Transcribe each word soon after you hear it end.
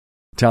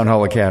Town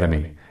Hall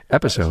Academy,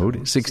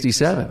 episode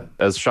 67.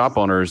 As shop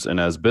owners and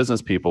as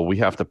business people, we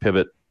have to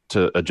pivot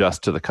to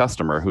adjust to the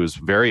customer who's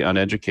very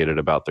uneducated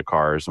about the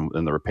cars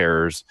and the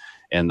repairs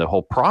and the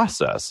whole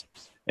process.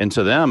 And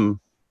to them,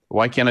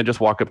 why can't I just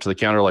walk up to the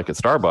counter like at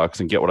Starbucks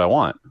and get what I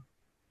want?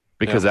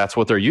 Because that's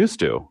what they're used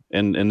to.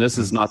 And this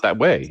is not that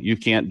way. You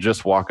can't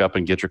just walk up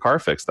and get your car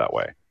fixed that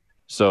way.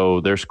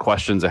 So there's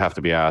questions that have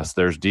to be asked.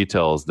 There's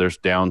details. There's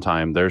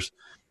downtime. There's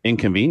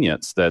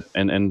inconvenience that,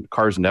 and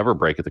cars never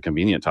break at the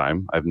convenient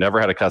time. I've never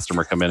had a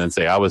customer come in and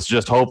say, I was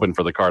just hoping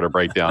for the car to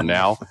break down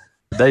now.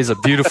 Today's a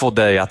beautiful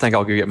day. I think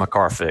I'll go get my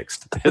car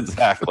fixed.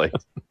 Exactly.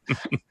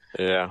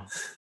 Yeah.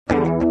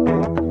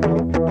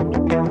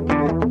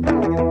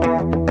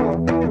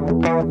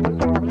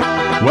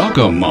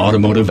 Welcome,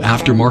 automotive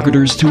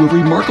aftermarketers, to a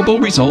Remarkable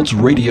Results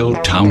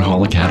Radio Town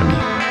Hall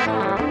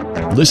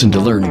Academy. Listen to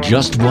learn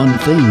just one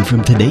thing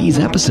from today's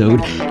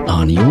episode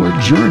on your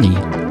journey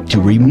to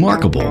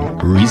remarkable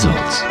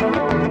results.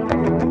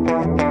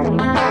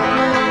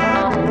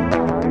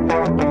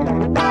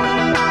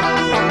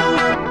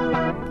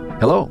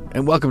 Hello,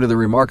 and welcome to the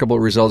Remarkable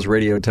Results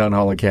Radio Town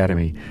Hall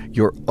Academy,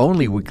 your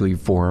only weekly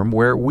forum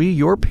where we,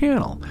 your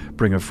panel,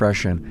 bring a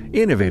fresh and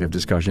innovative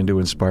discussion to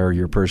inspire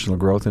your personal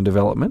growth and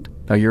development.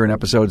 Now, you're in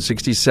episode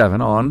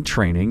 67 on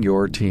training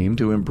your team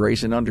to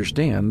embrace and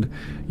understand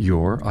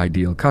your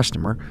ideal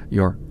customer,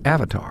 your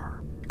avatar.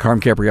 Carm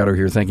Capriotto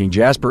here, thanking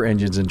Jasper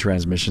Engines and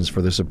Transmissions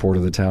for the support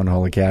of the Town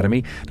Hall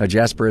Academy. Now,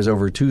 Jasper has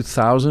over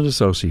 2,000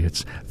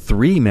 associates,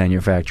 3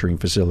 manufacturing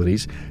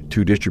facilities,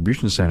 2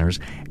 distribution centers,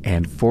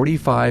 and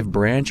 45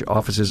 branch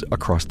offices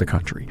across the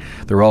country.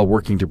 They're all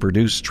working to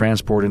produce,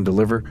 transport, and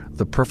deliver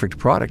the perfect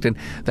product, and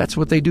that's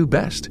what they do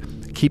best.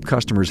 Keep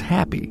customers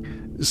happy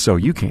so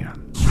you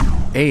can.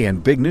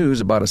 And big news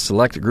about a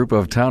select group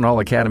of Town Hall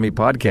Academy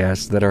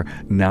podcasts that are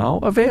now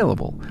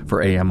available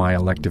for AMI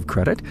elective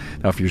credit.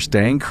 Now, if you're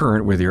staying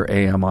current with your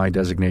AMI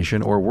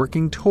designation or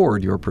working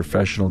toward your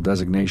professional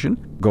designation,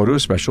 go to a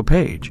special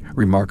page,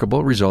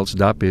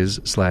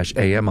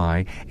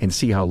 remarkableresults.biz/AMI, and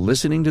see how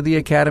listening to the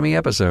Academy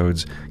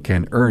episodes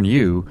can earn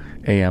you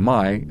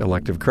AMI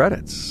elective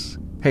credits.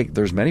 Hey,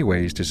 there's many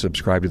ways to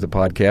subscribe to the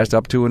podcast,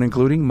 up to and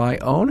including my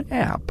own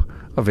app,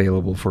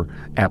 available for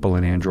Apple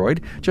and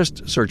Android.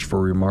 Just search for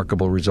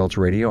Remarkable Results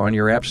Radio on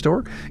your app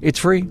store. It's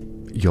free.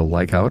 You'll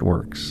like how it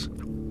works.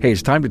 Hey,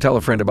 it's time to tell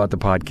a friend about the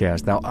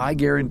podcast. Now, I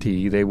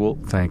guarantee they will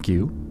thank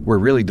you. We're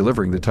really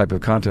delivering the type of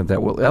content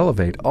that will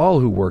elevate all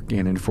who work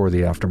in and for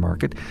the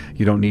aftermarket.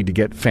 You don't need to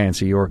get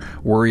fancy or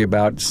worry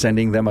about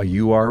sending them a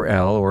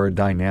URL or a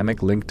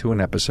dynamic link to an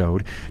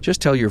episode.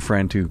 Just tell your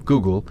friend to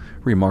Google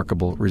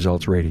Remarkable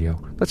Results Radio.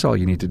 That's all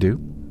you need to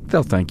do.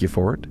 They'll thank you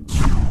for it.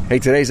 Hey,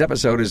 today's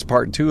episode is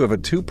part 2 of a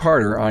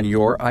 2-parter on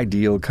your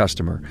ideal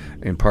customer.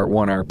 In part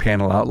 1, our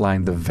panel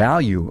outlined the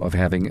value of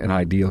having an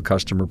ideal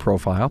customer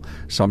profile,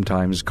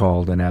 sometimes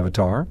called an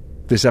avatar.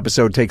 This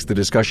episode takes the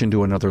discussion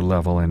to another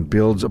level and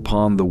builds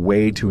upon the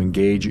way to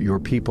engage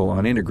your people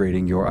on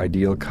integrating your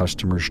ideal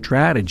customer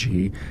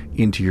strategy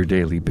into your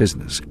daily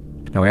business.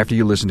 Now, after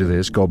you listen to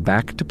this, go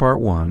back to part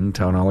 1,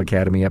 Town Hall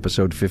Academy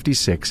episode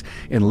 56,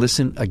 and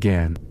listen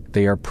again.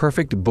 They are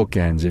perfect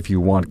bookends if you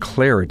want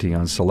clarity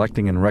on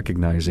selecting and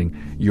recognizing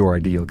your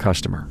ideal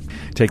customer.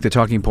 Take the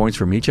talking points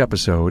from each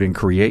episode and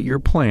create your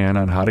plan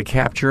on how to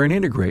capture and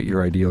integrate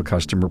your ideal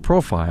customer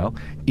profile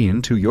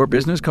into your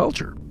business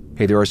culture.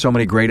 Hey, there are so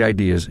many great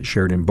ideas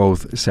shared in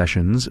both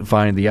sessions.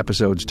 Find the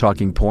episode's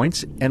talking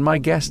points and my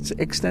guests'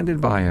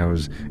 extended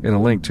bios in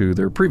a link to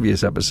their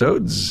previous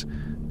episodes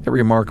at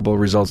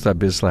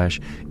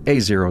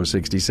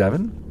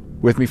remarkableresults.biz/A067.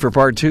 With me for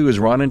part 2 is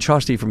Ron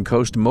Anchosti from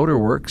Coast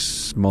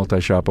Motorworks,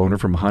 multi-shop owner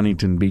from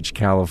Huntington Beach,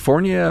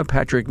 California,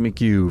 Patrick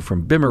McHugh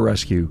from Bimmer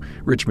Rescue,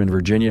 Richmond,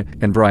 Virginia,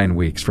 and Brian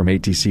Weeks from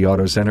ATC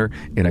Auto Center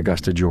in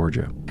Augusta,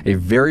 Georgia. A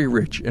very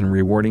rich and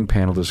rewarding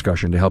panel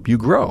discussion to help you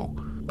grow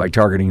by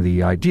targeting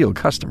the ideal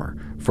customer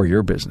for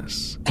your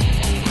business.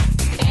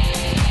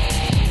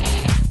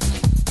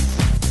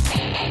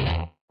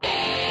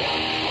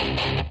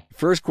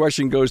 First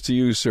question goes to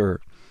you, sir.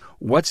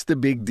 What's the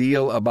big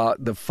deal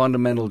about the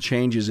fundamental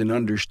changes in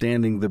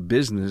understanding the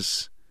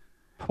business?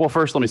 Well,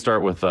 first, let me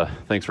start with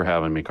thanks for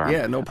having me, Carm.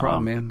 Yeah, no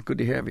problem, man. Good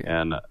to have you.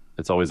 And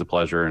it's always a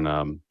pleasure.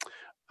 And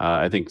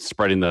I think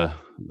spreading the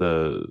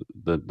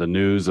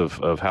news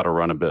of how to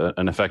run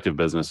an effective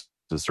business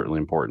is certainly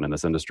important in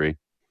this industry,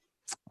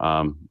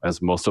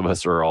 as most of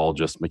us are all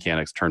just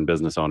mechanics turned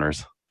business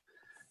owners.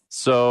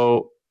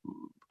 So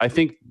I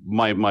think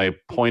my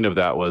point of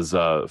that was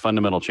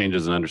fundamental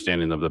changes in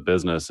understanding of the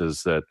business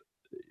is that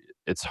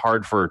it's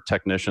hard for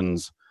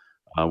technicians,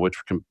 which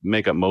can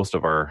make up most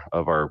of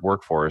our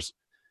workforce,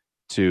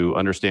 to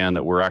understand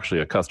that we're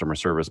actually a customer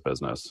service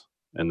business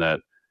and that,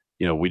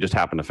 we just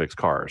happen to fix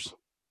cars.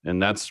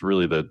 And that's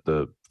really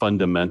the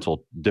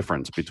fundamental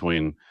difference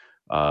between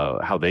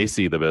how they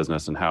see the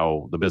business and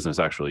how the business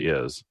actually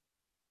is.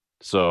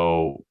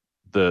 So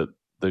the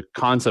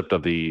concept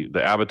of the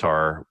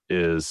avatar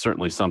is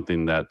certainly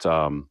something that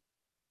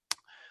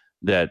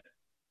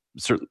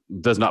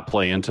does not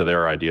play into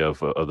their idea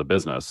of the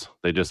business.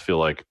 They just feel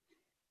like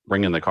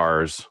bring in the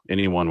cars.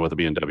 Anyone with a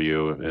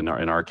BMW in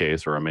our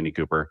case, or a Mini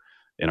Cooper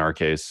in our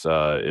case,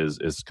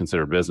 is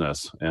considered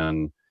business,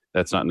 and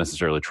that's not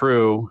necessarily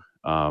true.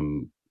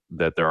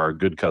 That there are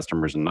good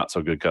customers and not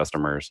so good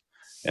customers,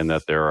 and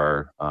that there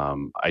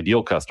are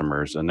ideal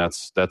customers, and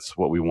that's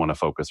what we want to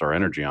focus our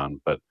energy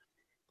on. But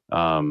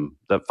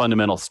the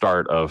fundamental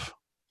start of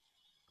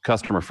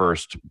customer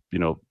first,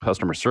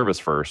 customer service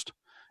first,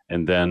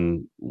 and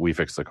then we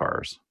fix the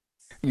cars.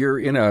 You're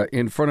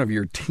in front of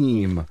your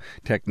team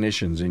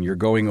technicians, and you're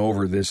going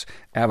over this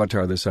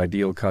avatar, this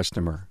ideal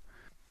customer.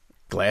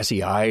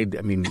 Glassy-eyed.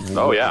 I mean,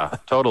 oh yeah,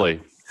 totally.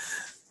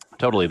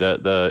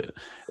 The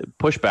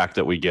pushback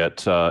that we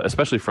get,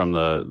 especially from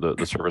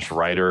the service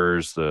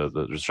writers,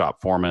 the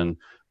shop foremen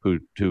who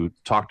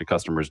talk to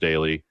customers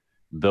daily,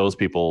 those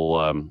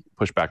people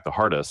push back the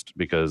hardest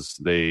because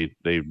they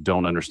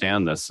don't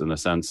understand this, in the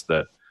sense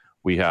that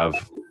we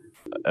have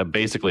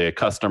basically a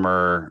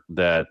customer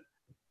that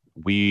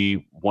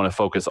we want to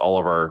focus all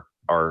of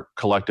our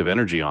collective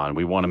energy on.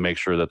 We want to make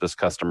sure that this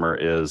customer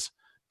is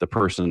the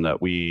person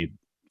that we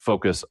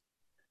focus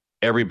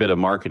every bit of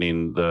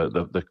marketing,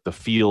 the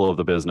feel of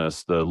the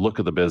business, the look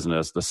of the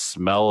business, the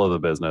smell of the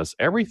business,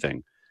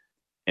 everything.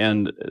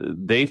 And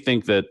they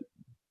think that,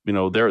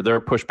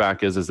 their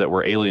pushback is that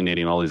we're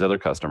alienating all these other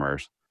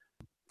customers.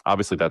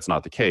 Obviously, that's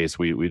not the case.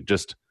 We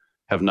just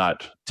have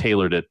not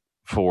tailored it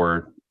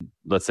for,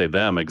 let's say,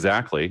 them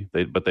exactly.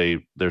 But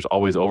there's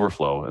always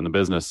overflow in the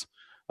business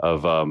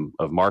of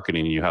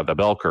marketing. You have the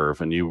bell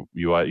curve, and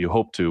you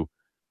hope to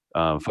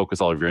focus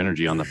all of your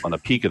energy on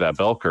the peak of that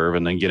bell curve,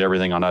 and then get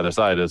everything on either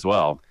side as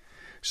well.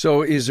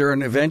 So is there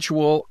an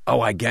eventual,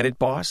 I get it,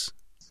 boss?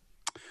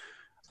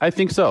 I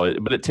think so,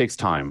 but it takes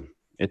time.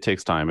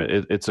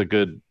 It's a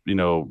good,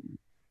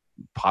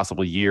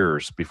 possibly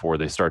years before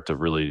they start to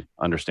really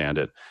understand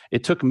it.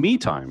 It took me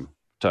time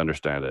to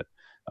understand it.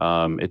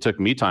 It took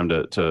me time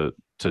to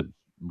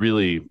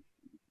really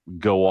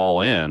go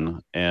all in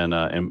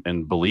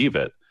and believe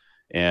it.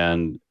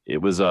 And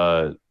it was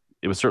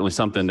certainly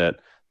something that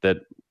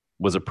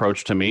was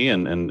approached to me,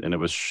 and it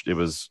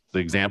was the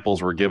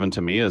examples were given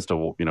to me as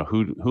to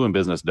who in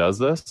business does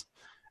this,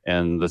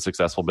 and the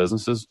successful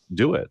businesses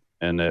do it,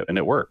 and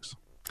it works.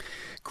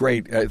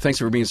 Great. Thanks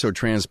for being so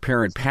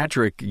transparent.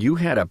 Patrick, you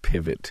had a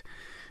pivot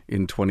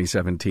in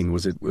 2017.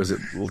 Was it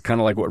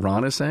kind of like what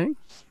Ron is saying?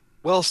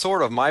 Well,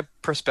 sort of. My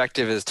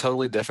perspective is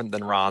totally different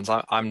than Ron's.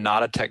 I'm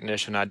not a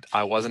technician.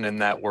 I wasn't in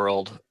that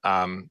world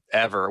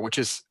ever, which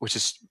is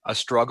a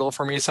struggle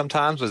for me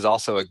sometimes, but is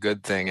also a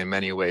good thing in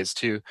many ways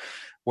too.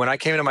 When I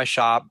came into my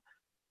shop,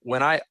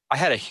 when I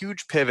had a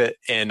huge pivot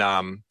in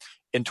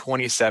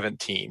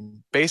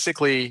 2017.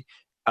 Basically,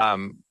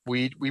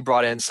 we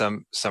brought in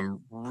some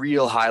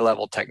real high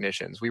level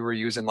technicians. We were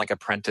using like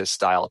apprentice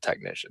style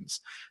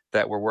technicians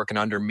that were working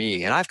under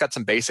me, and I've got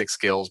some basic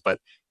skills, but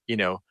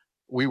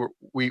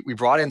we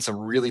brought in some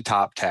really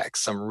top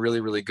techs, some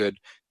really, really good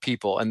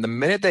people. And the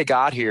minute they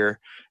got here,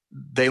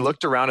 they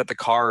looked around at the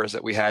cars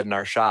that we had in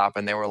our shop,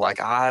 and they were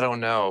like, I don't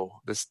know,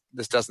 this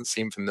doesn't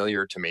seem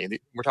familiar to me.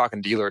 We're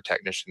talking dealer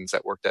technicians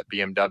that worked at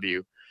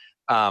BMW.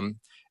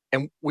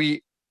 And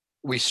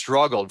we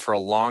struggled for a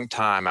long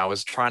time. I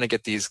was trying to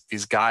get these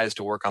guys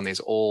to work on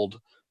these old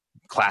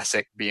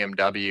classic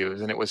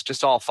BMWs, and it was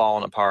just all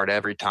falling apart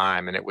every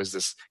time. And it was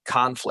this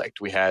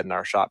conflict we had in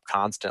our shop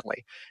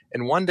constantly.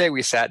 And one day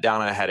we sat down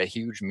and I had a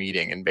huge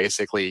meeting, and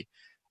basically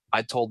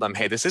I told them,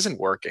 hey, this isn't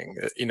working.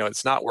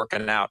 It's not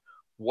working out.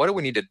 What do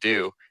we need to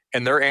do?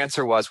 And their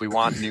answer was, we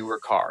want newer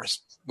cars.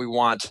 We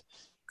want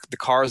the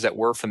cars that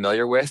we're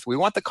familiar with. We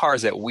want the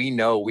cars that we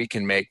know we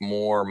can make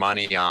more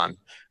money on,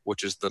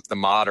 which is the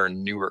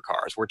modern, newer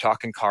cars. We're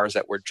talking cars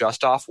that were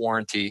just off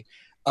warranty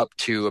up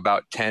to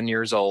about 10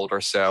 years old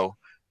or so.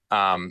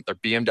 They're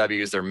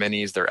BMWs, they're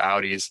Minis, they're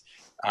Audis.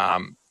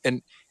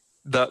 And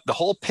the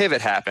whole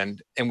pivot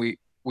happened, and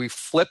we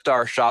flipped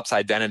our shop's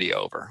identity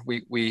over.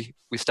 We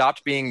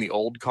stopped being the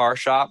old car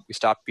shop. We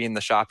stopped being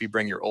the shop you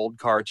bring your old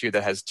car to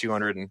that has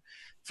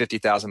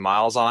 250,000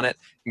 miles on it.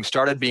 We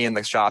started being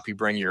the shop you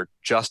bring your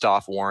just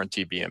off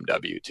warranty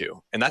BMW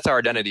to. And that's our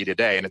identity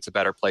today, and it's a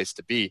better place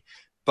to be.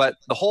 But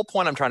the whole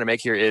point I'm trying to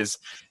make here is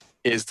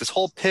this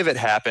whole pivot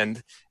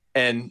happened,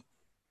 and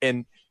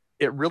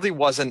it really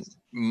wasn't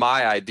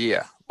my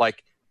idea.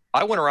 Like,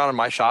 I went around in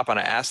my shop and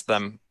I asked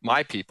them,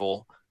 my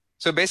people,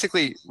 so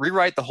basically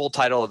rewrite the whole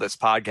title of this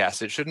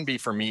podcast. It shouldn't be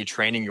for me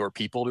training your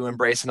people to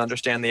embrace and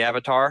understand the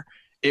avatar.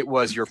 It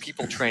was your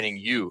people training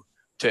you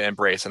to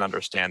embrace and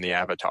understand the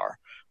avatar.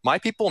 My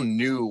people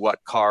knew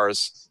what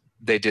cars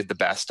they did the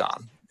best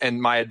on,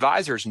 and my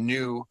advisors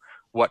knew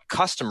what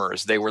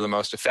customers they were the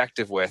most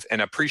effective with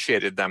and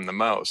appreciated them the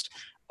most.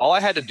 All I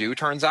had to do,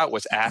 turns out,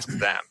 was ask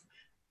them,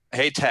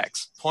 hey,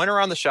 techs, point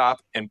around the shop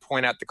and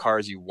point at the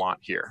cars you want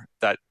here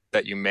that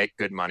you make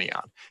good money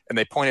on. And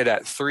they pointed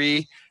at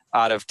 3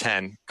 out of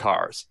 10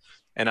 cars.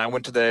 And I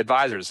went to the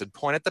advisors and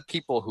point at the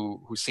people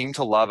who seemed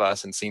to love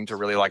us and seemed to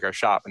really like our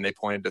shop. And they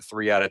pointed to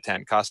 3 out of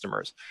 10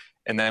 customers.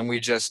 And then we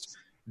just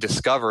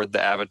discovered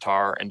the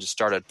avatar and just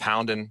started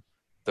pounding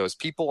those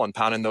people and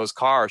pounding those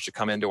cars to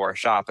come into our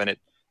shop. And it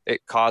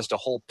it caused a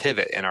whole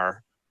pivot in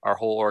our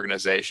whole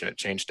organization. It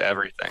changed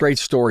everything. Great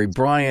story.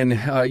 Brian,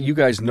 you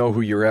guys know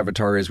who your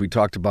avatar is. We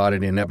talked about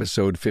it in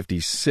episode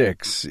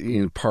 56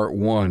 in part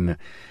 1.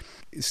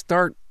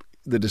 Start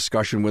the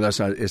discussion with us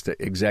as to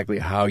exactly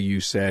how you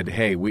said,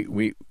 hey,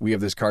 we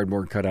have this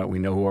cardboard cutout. We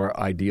know who our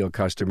ideal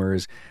customer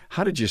is.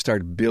 How did you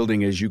start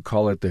building, as you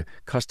call it, the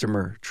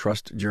customer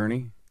trust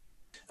journey?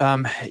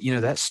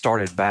 That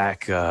started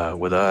back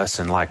with us.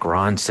 And like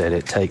Ron said,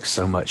 it takes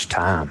so much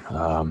time.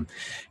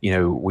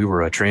 We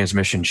were a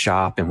transmission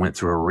shop and went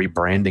through a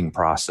rebranding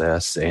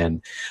process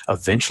and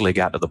eventually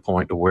got to the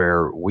point to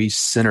where we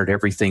centered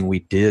everything we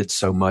did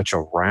so much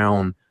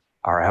around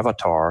our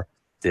avatar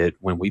that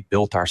when we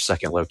built our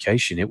second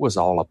location, it was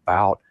all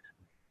about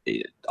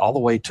all the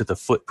way to the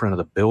footprint of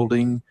the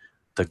building,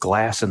 the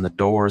glass in the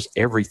doors,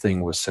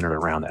 everything was centered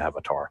around the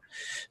avatar.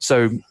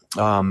 So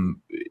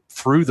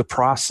through the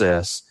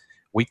process,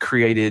 we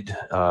created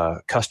a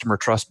customer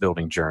trust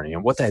building journey.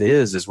 And what that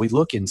is we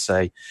look and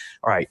say,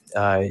 all right,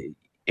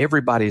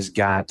 everybody's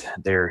got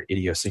their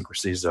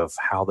idiosyncrasies of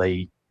how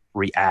they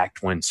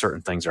react when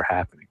certain things are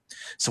happening.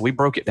 So we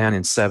broke it down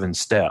in 7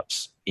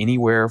 steps,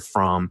 anywhere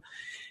from,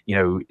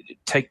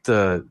 take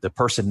the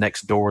person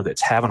next door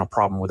that's having a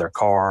problem with their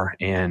car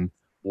and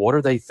what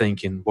are they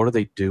thinking? What are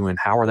they doing?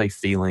 How are they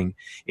feeling?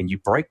 And you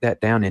break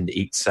that down into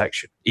each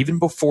section, even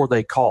before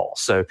they call.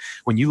 So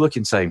when you look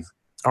and say,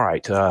 all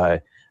right,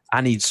 I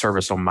need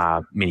service on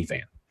my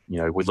minivan.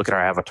 We look at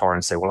our avatar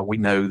and say, well, we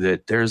know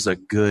that there's a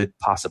good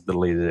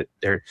possibility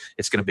that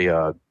it's going to be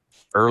a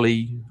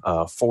early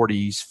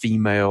 40s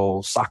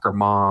female soccer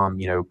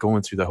mom,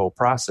 going through the whole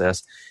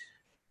process.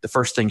 The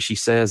first thing she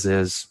says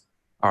is,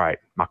 all right,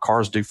 my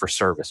car's due for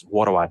service.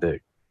 What do I do?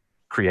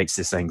 Creates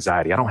this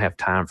anxiety. I don't have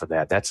time for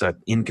that. That's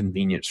an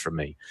inconvenience for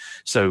me.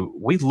 So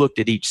we looked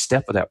at each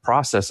step of that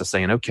process of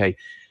saying, okay,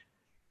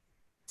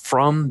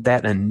 from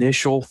that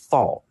initial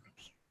thought,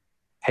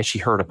 has she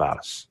heard about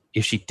us?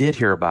 If she did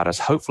hear about us,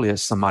 hopefully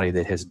it's somebody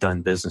that has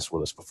done business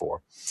with us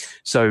before.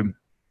 So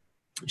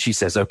she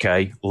says,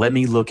 okay, let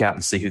me look out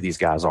and see who these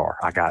guys are.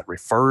 I got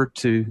referred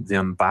to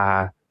them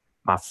by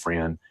my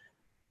friend.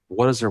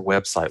 What does their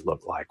website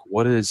look like?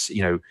 What is,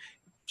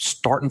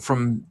 starting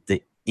from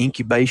the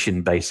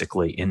incubation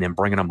basically, and then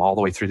bringing them all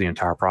the way through the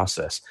entire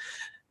process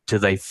till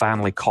they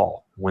finally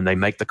call. When they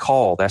make the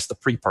call, that's the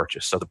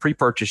pre-purchase. So the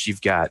pre-purchase,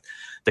 you've got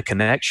the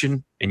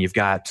connection and you've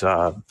got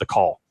the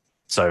call.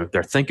 So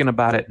they're thinking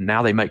about it. And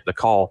now they make the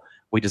call.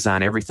 We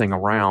design everything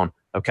around,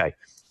 okay,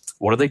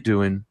 what are they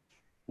doing?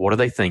 What are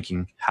they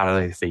thinking? How are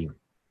they feeling?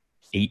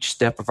 Each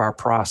step of our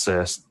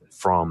process,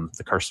 from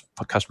the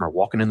customer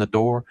walking in the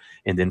door,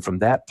 and then from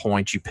that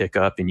point you pick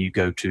up and you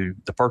go to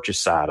the purchase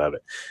side of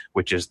it,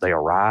 which is they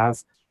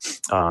arrive,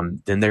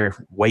 then they're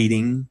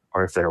waiting,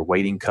 or if they're a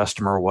waiting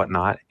customer or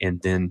whatnot,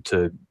 and then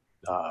to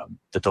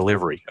the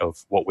delivery of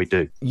what we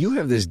do. You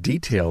have this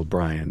detailed,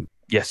 Brian.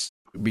 Yes.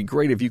 It'd be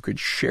great if you could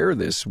share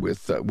this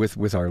with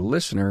our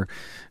listener,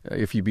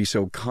 if you'd be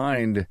so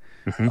kind.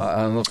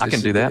 I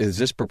can do that. Is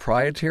this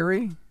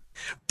proprietary?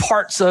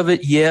 Parts of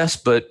it, yes,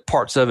 but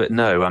parts of it,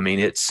 no. I mean,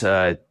 it's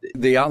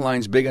the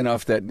outline's big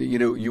enough that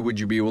would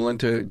you be willing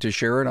to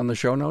share it on the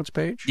show notes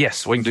page?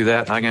 Yes, we can do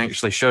that. I can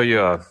actually show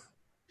you.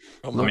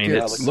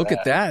 Look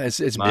at that.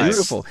 It's nice.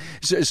 Beautiful.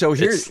 So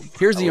here's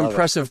the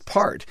impressive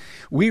part.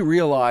 We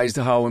realized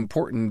how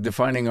important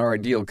defining our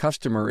ideal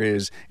customer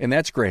is, and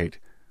that's great.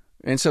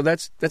 And so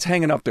that's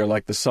hanging up there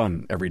like the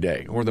sun every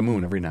day or the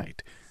moon every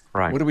night.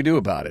 Right. What do we do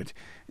about it?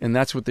 And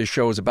that's what this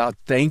show is about.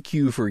 Thank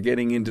you for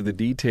getting into the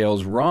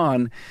details.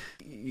 Ron,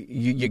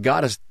 you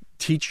got to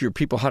teach your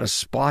people how to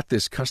spot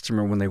this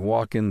customer when they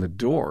walk in the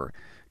door.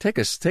 Take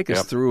us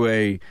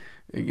through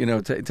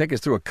take us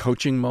through a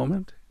coaching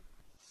moment.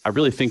 I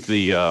really think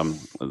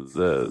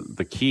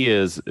the key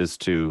is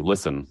to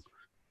listen.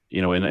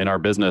 In our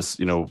business,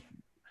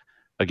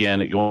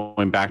 again,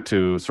 going back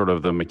to sort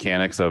of the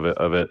mechanics of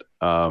it,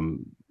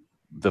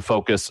 the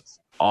focus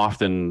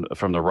often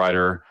from the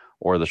writer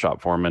or the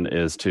shop foreman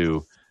is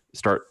to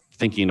start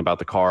thinking about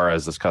the car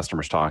as this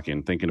customer's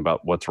talking, thinking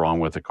about what's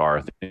wrong with the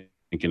car,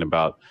 thinking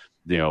about,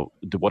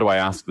 what do I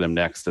ask them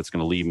next that's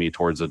going to lead me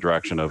towards the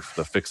direction of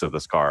the fix of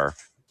this car.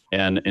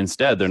 And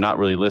instead, they're not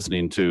really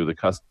listening to the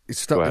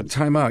customer.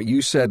 Time out.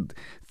 You said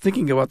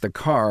thinking about the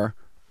car,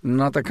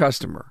 not the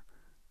customer.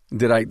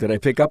 Did I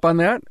pick up on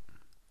that?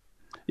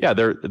 Yeah,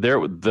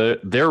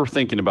 they're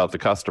thinking about the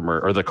customer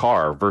or the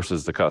car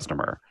versus the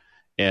customer,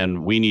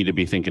 and we need to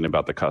be thinking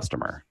about the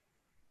customer,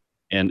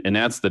 and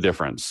that's the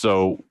difference.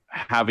 So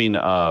having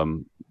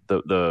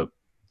the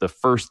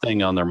first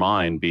thing on their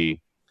mind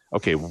be,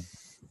 okay,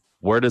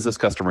 where does this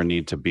customer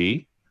need to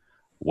be?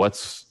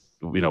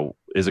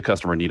 Is a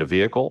customer need a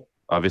vehicle?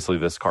 Obviously,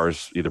 this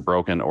car's either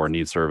broken or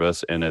needs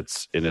service, and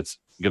it's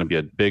going to be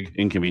a big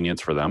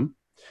inconvenience for them.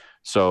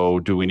 So,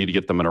 do we need to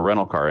get them in a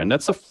rental car? And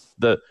that's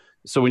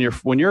so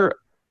when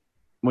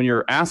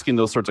you're asking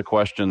those sorts of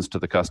questions to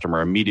the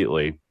customer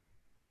immediately,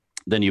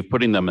 then you're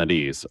putting them at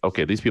ease.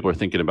 Okay, these people are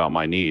thinking about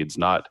my needs,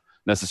 not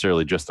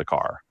necessarily just the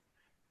car,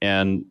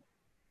 and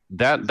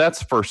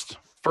that's first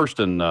first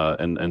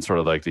and sort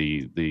of like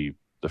the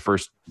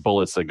first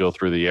bullets that go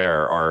through the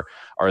air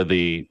are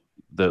the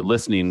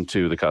listening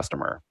to the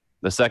customer.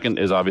 The second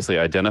is obviously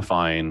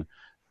identifying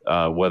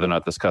whether or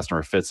not this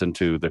customer fits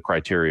into the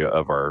criteria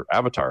of our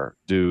avatar.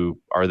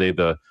 Are they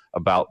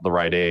about the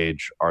right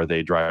age? Are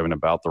they driving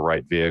about the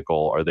right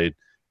vehicle?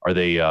 Are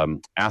they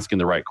asking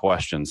the right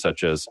questions,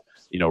 such as,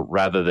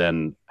 rather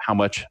than how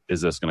much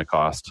is this going to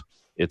cost,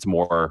 it's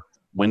more,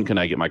 when can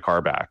I get my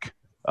car back?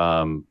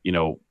 What's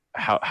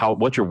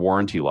your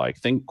warranty like?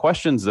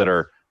 Questions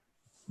that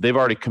they've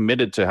already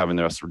committed to having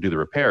us do the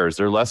repairs.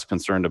 They're less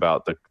concerned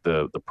about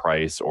the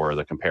price or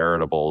the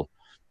comparable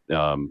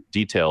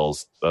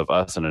details of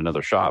us in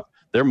another shop.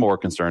 They're more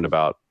concerned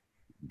about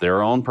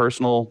their own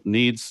personal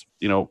needs.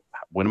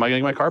 When am I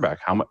getting my car back?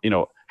 How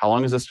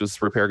long is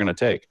this repair going to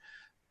take?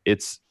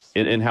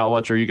 And how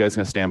much are you guys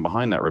going to stand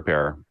behind that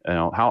repair?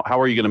 How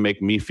are you going to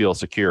make me feel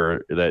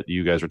secure that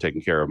you guys are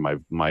taking care of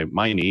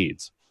my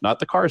needs, not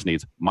the car's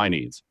needs, my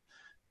needs?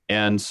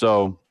 And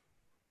so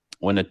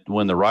when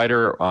the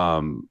rider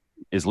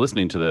is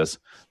listening to this,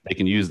 they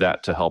can use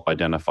that to help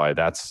identify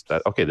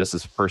okay, this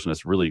is a person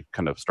that's really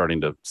kind of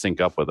starting to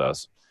sync up with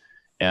us.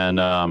 And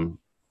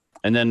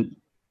then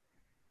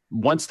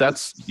once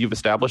you've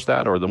established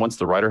that, or once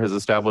the rider has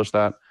established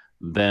that,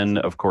 then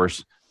of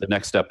course the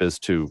next step is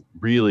to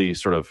really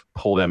sort of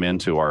pull them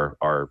into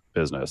our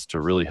business, to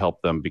really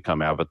help them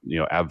become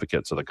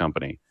advocates of the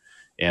company.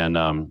 And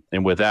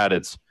with that,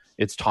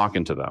 it's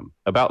talking to them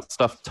about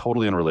stuff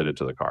totally unrelated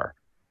to the car,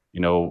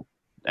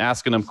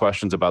 asking them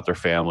questions about their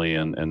family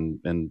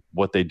and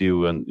what they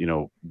do and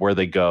where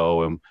they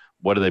go and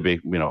what do they be,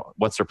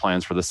 what's their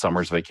plans for the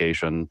summer's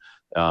vacation,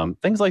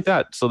 things like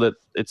that, so that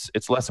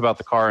it's less about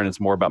the car and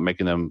it's more about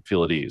making them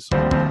feel at ease.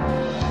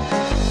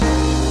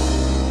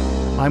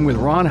 I'm with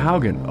Ron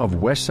Haugen of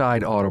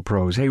Westside Auto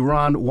Pros. Hey,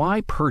 Ron, why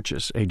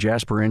purchase a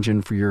Jasper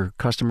engine for your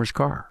customer's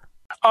car?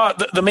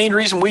 The main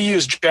reason we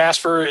use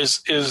Jasper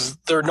is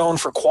they're known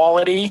for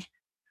quality,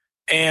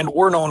 and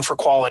we're known for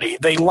quality.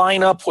 They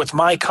line up with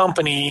my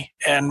company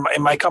and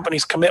my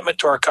company's commitment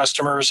to our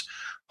customers.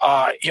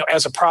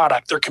 As a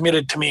product, they're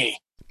committed to me.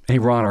 Hey,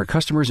 Ron, are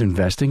customers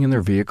investing in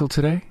their vehicle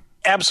today?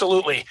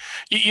 Absolutely.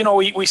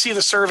 We see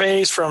the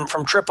surveys from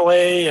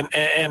AAA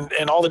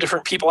and all the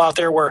different people out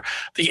there where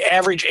the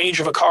average age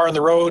of a car on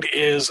the road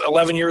is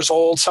 11 years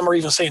old. Some are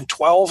even saying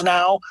 12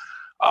 now.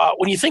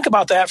 When you think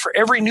about that, for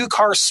every new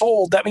car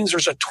sold, that means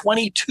there's a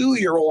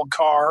 22-year-old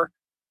car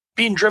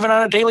being driven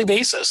on a daily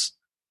basis.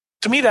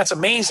 To me, that's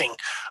amazing.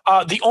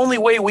 The only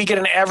way we get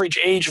an average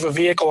age of a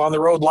vehicle on the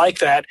road like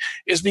that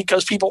is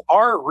because people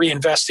are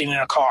reinvesting in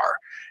a car.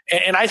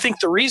 And I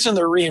think the reason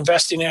they're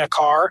reinvesting in a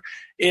car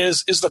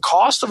is the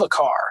cost of a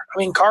car. I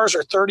mean, cars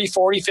are $30,000,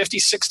 $40,000,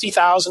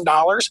 $50,000,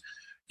 $60,000.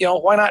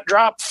 Why not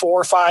drop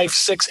 $4,000,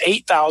 $5,000,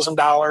 $6,000,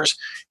 $8,000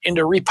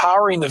 into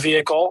repowering the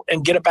vehicle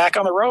and get it back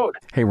on the road?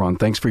 Hey, Ron,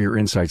 thanks for your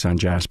insights on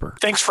Jasper.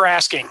 Thanks for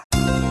asking.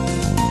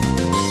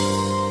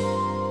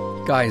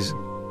 Guys,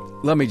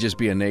 let me just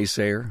be a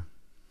naysayer.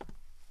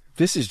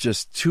 This is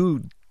just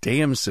too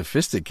damn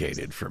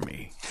sophisticated for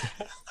me.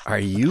 Are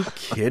you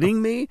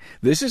kidding me?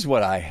 This is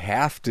what I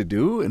have to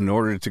do in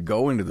order to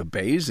go into the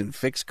bays and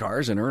fix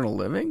cars and earn a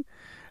living?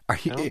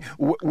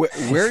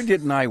 Where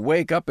didn't I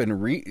wake up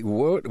and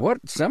what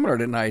seminar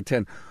didn't I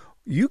attend?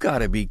 You got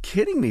to be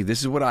kidding me.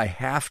 This is what I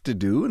have to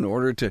do in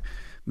order to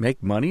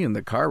make money in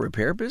the car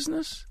repair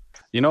business?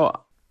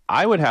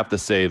 I would have to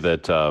say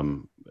that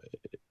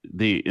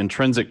the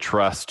intrinsic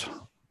trust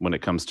when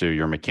it comes to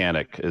your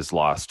mechanic is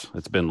lost.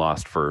 It's been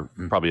lost for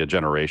probably a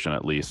generation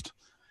at least.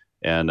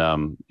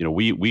 And,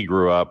 we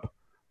grew up,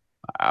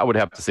 I would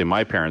have to say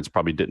my parents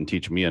probably didn't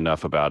teach me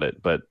enough about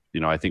it. But,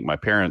 I think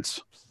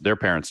their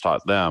parents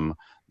taught them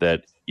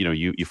that,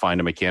 you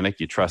find a mechanic,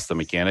 you trust the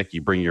mechanic,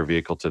 you bring your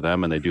vehicle to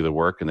them and they do the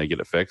work and they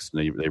get it fixed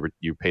and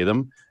you pay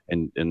them.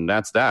 And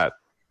that's that.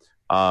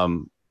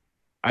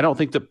 I don't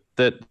think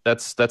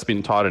that's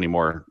being taught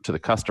anymore to the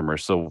customer.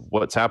 So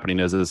what's happening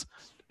is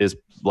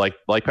like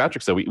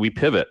Patrick said, we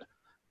pivot.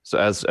 So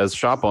as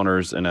shop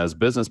owners and as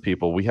business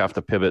people, we have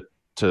to pivot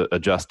to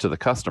adjust to the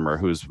customer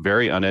who's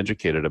very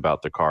uneducated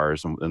about the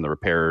cars and the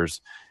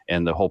repairs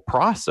and the whole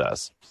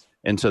process.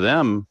 And to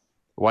them,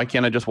 why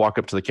can't I just walk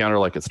up to the counter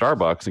like at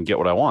Starbucks and get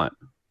what I want?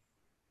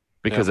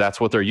 Because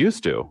that's what they're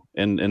used to.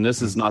 And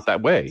this is not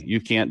that way.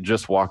 You can't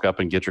just walk up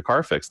and get your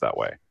car fixed that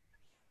way.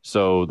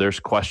 So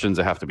there's questions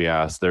that have to be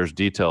asked. There's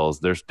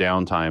details. There's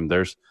downtime.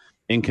 There's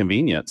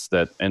inconvenience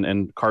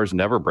and cars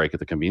never break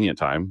at the convenient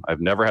time. I've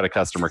never had a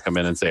customer come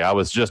in and say, I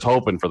was just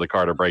hoping for the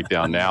car to break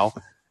down now.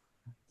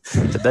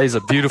 Today's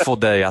a beautiful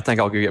day. I think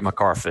I'll go get my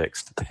car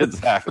fixed.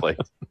 Exactly.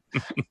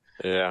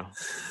 Yeah.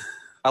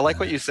 I like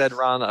what you said,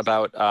 Ron,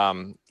 about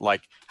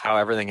how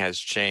everything has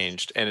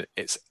changed. And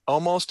it's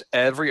almost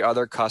every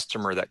other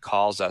customer that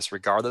calls us,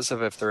 regardless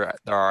of if they're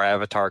our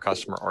avatar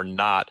customer or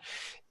not,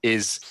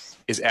 is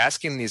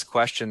asking these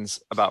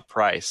questions about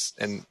price.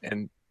 And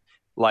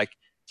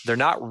they're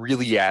not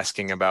really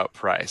asking about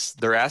price.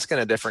 They're asking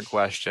a different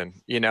question,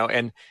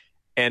 and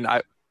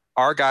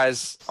our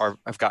guys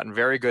have gotten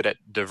very good at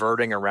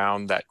diverting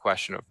around that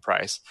question of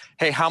price.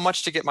 Hey, how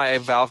much to get my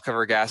valve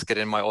cover gasket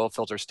and my oil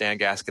filter stand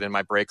gasket and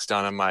my brakes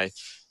done on my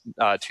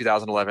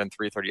 2011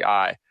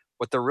 330i?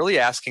 What they're really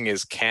asking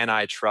is, can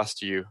I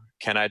trust you?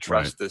 Can I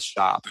trust this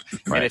shop?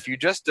 Right. And if you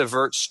just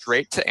divert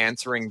straight to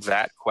answering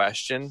that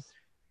question,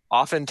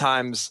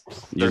 oftentimes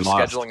they're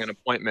scheduling an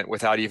appointment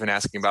without even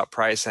asking about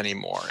price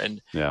anymore.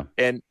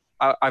 And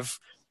I've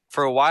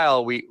for a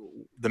while,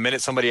 the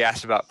minute somebody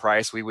asked about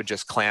price, we would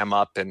just clam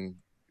up and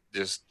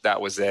just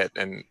that was it.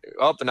 And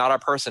they're not our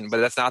person,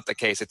 but that's not the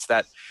case. It's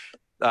that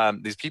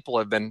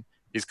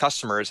these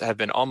customers have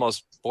been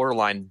almost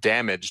borderline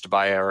damaged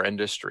by our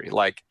industry.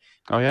 Like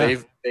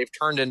they've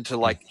turned into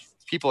like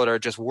people that are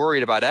just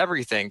worried about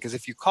everything. Because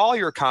if you call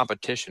your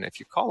competition, if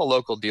you call a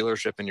local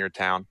dealership in your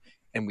town,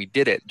 and we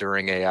did it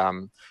during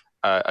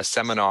a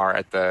seminar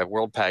at the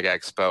World Pag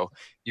Expo,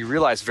 you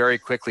realize very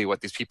quickly what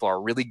these people are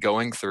really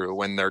going through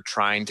when they're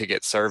trying to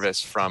get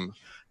service from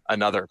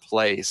another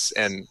place.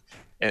 And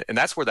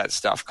that's where that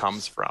stuff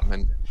comes from.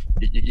 And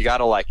you got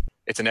to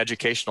it's an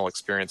educational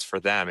experience for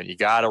them, and you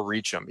got to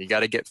reach them. You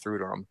got to get through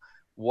to them.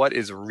 What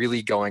is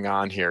really going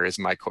on here is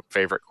my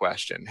favorite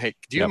question. Hey,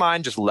 do you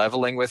mind just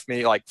leveling with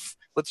me?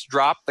 Let's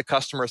drop the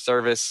customer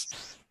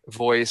service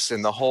voice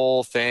and the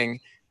whole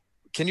thing.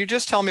 Can you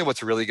just tell me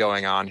what's really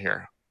going on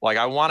here?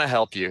 I want to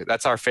help you.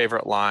 That's our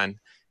favorite line.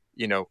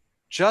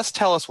 Just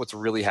tell us what's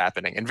really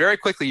happening. And very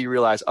quickly you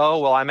realize,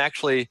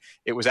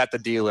 it was at the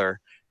dealer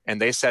and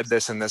they said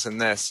this and this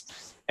and this.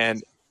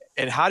 And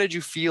how did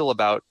you feel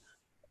about,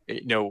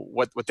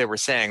 what they were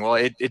saying? Well,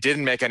 it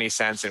didn't make any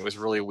sense. And it was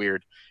really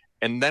weird.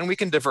 And then we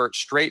can divert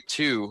straight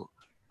to,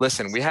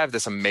 listen, we have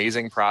this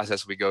amazing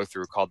process we go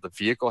through called the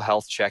vehicle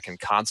health check and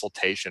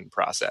consultation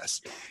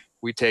process.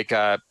 We take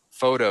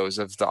photos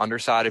of the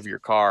underside of your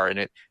car, and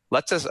it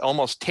lets us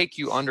almost take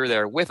you under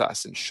there with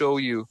us and show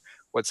you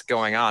what's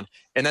going on.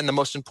 And then the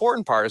most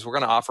important part is we're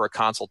going to offer a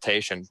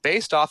consultation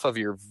based off of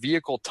your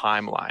vehicle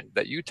timeline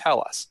that you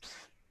tell us.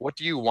 What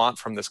do you want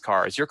from this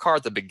car? Is your car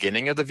at the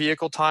beginning of the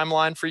vehicle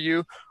timeline for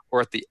you or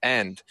at the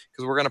end?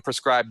 Because we're going to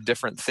prescribe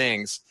different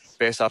things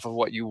based off of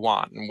what you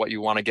want and what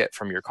you want to get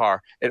from your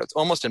car. It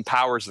almost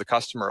empowers the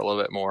customer a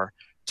little bit more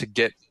to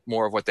get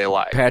more of what they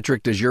like.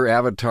 Patrick, does your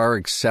avatar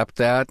accept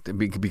that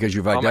because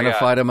you've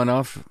identified them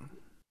enough?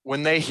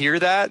 When they hear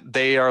that,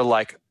 they are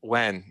like,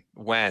 when?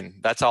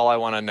 That's all I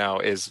want to know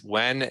is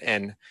when.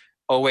 And,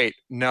 oh, wait,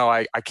 no,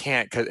 I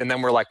can't. And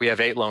then we're like, we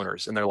have 8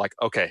 loaners. And they're like,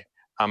 okay,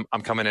 I'm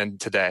coming in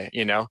today,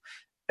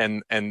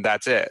 and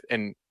that's it.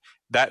 And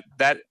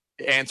that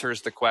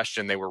answers the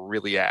question they were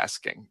really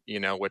asking,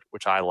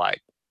 which I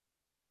like.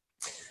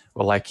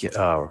 Well, like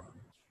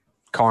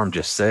Carm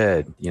just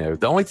said,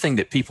 the only thing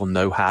that people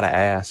know how to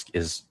ask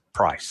is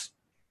price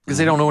because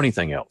they don't know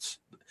anything else.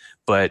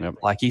 But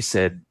like he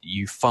said,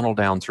 you funnel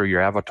down through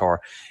your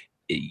avatar,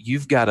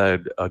 you've got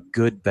a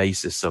good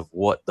basis of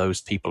what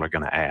those people are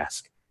going to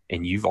ask.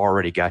 And you've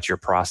already got your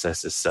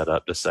processes set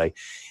up to say,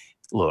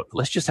 look,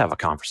 let's just have a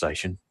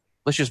conversation.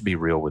 Let's just be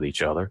real with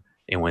each other.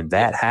 And when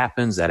that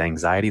happens, that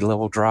anxiety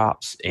level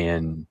drops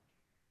and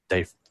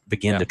they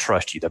begin to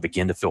trust you. They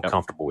begin to feel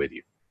comfortable with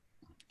you.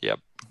 Yep.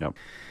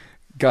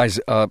 Guys,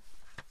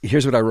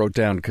 here's what I wrote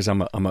down because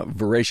I'm a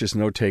voracious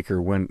note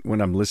taker when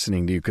I'm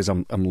listening to you because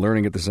I'm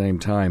learning at the same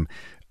time.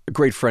 A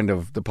great friend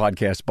of the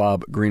podcast,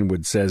 Bob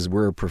Greenwood, says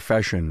we're a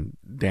profession,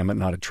 damn it,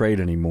 not a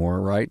trade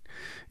anymore, right?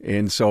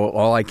 And so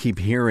all I keep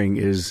hearing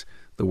is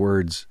the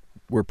words,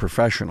 we're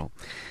professional.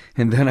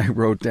 And then I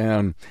wrote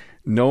down,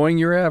 knowing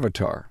your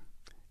avatar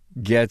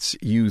gets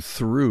you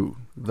through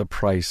the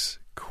price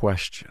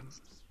question.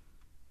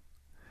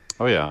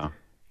 Oh, yeah.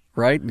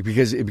 Right?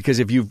 Because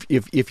if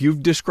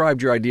you've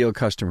described your ideal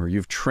customer,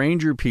 you've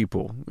trained your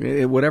people,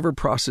 whatever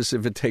process,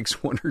 if it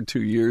takes 1 or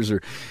 2 years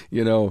or,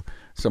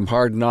 some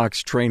hard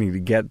knocks training to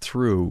get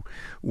through,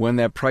 when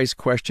that price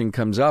question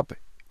comes up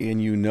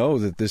and you know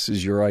that this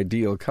is your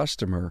ideal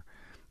customer,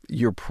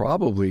 you're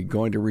probably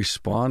going to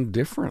respond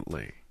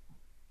differently.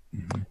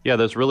 Yeah,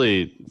 there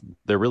really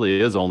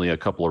is only a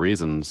couple of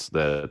reasons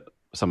that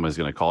somebody's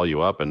going to call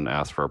you up and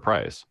ask for a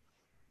price.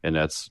 And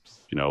that's,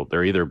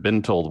 they're either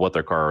been told what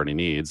their car already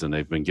needs and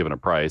they've been given a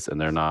price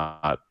and they're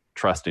not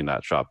trusting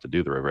that shop to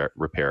do the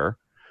repair,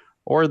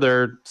 or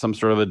they're some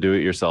sort of a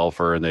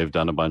do-it-yourselfer and they've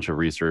done a bunch of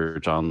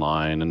research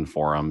online and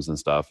forums and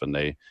stuff, and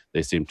they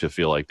seem to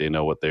feel like they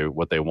know what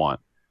they want.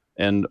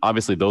 And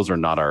obviously those are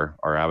not our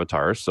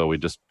avatars, so we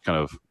just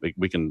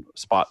we can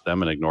spot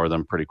them and ignore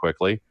them pretty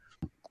quickly.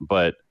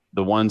 But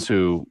the ones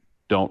who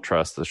don't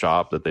trust the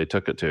shop that they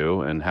took it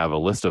to and have a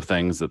list of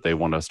things that they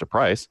want us to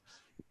price,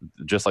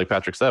 just like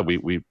Patrick said,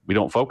 we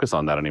don't focus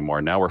on that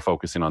anymore. Now we're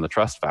focusing on the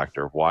trust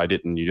factor. Why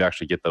didn't you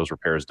actually get those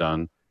repairs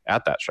done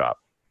at that shop?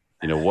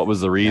 What was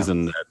the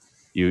reason that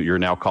you're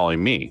now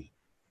calling me?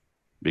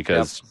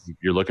 Because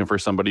you're looking for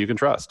somebody you can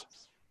trust.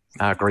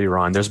 I agree,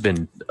 Ron. There's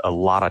been a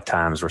lot of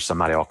times where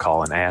somebody will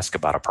call and ask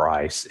about a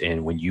price.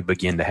 And when you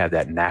begin to have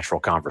that natural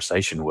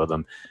conversation with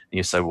them, and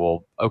you say,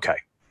 well, okay,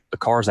 the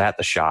car's at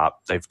the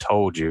shop. They've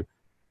told you.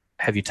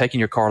 Have you taken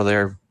your car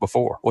there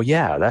before? Well,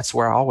 yeah, that's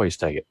where I always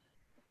take it.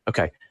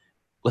 okay,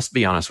 let's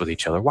be honest with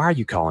each other. Why are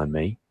you calling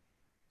me?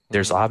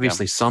 There's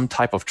obviously some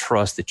type of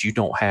trust that you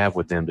don't have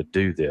with them to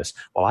do this.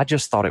 Well, I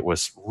just thought it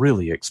was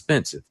really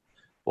expensive.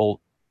 Well,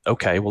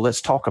 okay, well,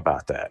 let's talk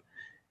about that.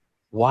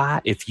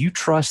 Why, if you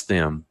trust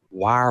them,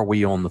 why are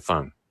we on the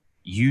phone?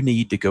 You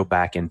need to go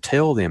back and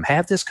tell them,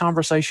 have this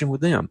conversation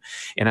with them.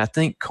 And I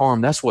think,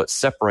 Carm, that's what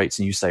separates,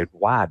 and you say,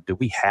 why do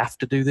we have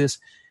to do this?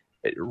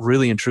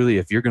 Really and truly,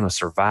 if you're going to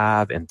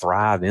survive and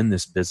thrive in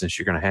this business,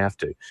 you're going to have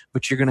to.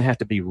 But you're going to have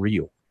to be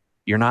real.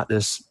 You're not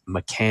this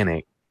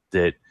mechanic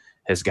that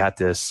has got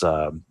this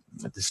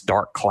this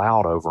dark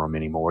cloud over them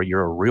anymore.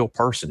 You're a real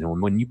person.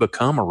 And when you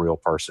become a real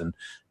person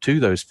to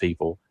those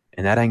people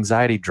and that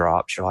anxiety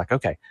drops, you're like,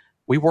 okay,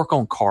 we work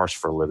on cars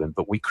for a living,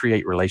 but we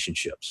create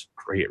relationships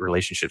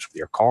with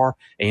your car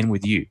and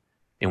with you.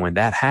 And when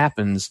that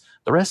happens,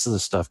 the rest of the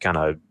stuff kind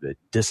of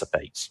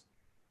dissipates.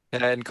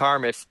 And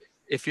Carm, if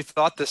you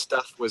thought this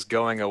stuff was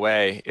going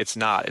away, it's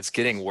not. It's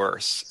getting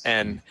worse.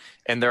 And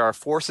there are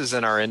forces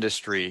in our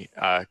industry,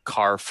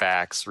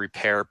 Carfax,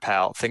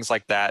 RepairPal, things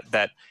like that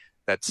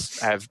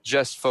have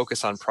just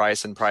focused on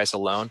price and price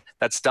alone.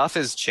 That stuff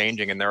is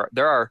changing, and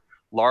there are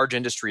large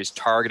industries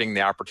targeting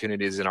the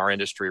opportunities in our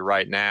industry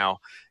right now,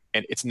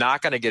 and it's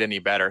not going to get any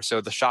better.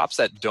 So the shops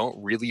that don't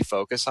really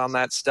focus on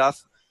that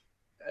stuff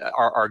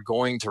are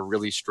going to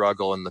really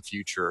struggle in the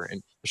future.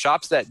 And the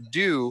shops that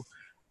do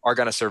are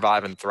going to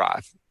survive and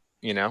thrive,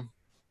 you know?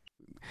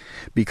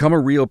 Become a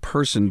real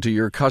person to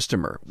your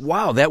customer.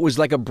 Wow, that was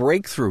like a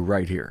breakthrough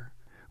right here.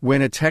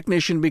 When a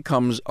technician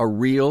becomes a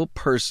real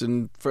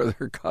person for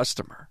their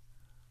customer.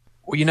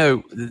 Well, you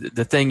know,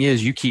 the thing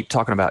is, you keep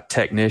talking about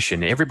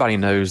technician. Everybody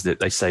knows that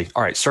they say,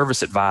 all right,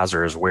 service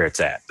advisor is where it's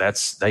at.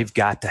 They've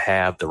got to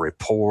have the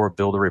rapport,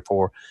 build a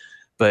rapport.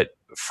 But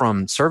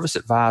from service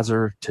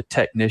advisor to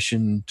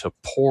technician to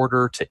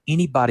porter to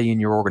anybody in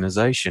your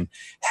organization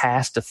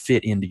has to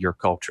fit into your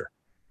culture.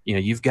 You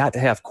know, you've got to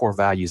have core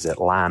values that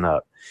line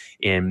up.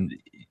 And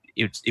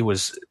it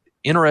was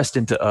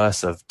interesting to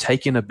us of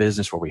taking a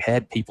business where we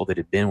had people that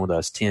had been with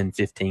us 10,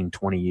 15,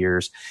 20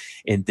 years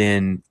and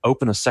then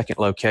open a second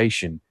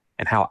location,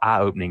 and how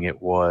eye-opening it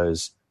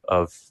was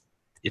of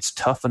it's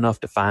tough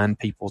enough to find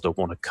people that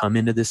want to come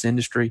into this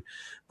industry,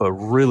 but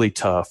really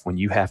tough when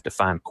you have to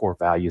find core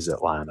values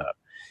that line up.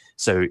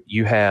 So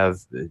you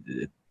have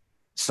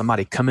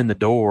somebody come in the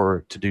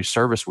door to do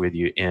service with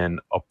you, and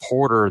a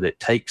porter that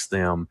takes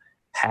them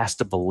has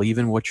to believe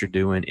in what you're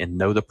doing and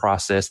know the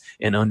process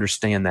and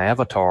understand the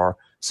avatar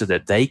so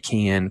that they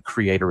can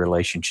create a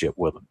relationship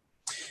with them.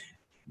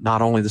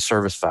 Not only the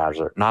service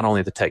advisor, not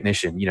only the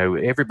technician, you know,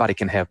 everybody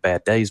can have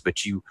bad days,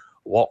 but you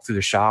walk through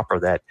the shop, or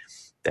that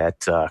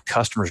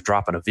customer's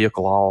dropping a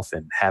vehicle off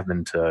and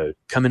having to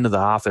come into the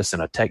office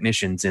and a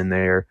technician's in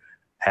there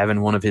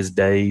having one of his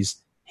days.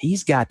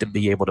 He's got to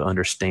be able to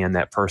understand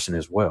that person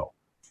as well.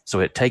 So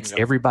it takes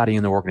everybody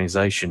in the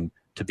organization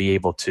to be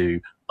able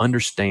to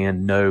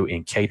understand, know,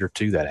 and cater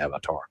to that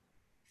avatar.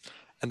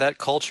 And that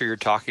culture you're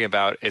talking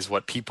about is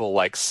what people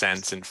like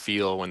sense and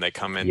feel when they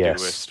come into a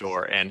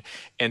store. And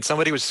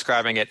somebody was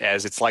describing it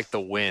as it's like the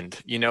wind.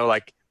 You know,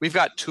 like we've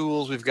got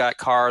tools, we've got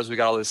cars, we've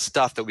got all this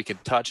stuff that we can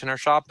touch in our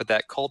shop, but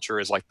that culture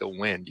is like the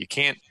wind. You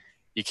can't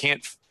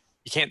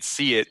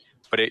see it,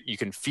 but you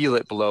can feel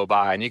it blow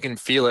by, and you can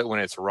feel it when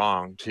it's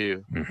wrong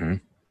too. Mm-hmm.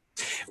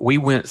 We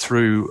went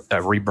through a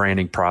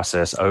rebranding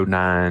process,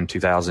 2009,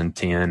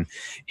 2010,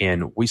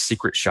 and we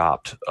secret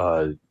shopped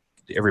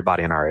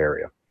everybody in our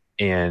area.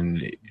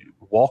 And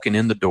walking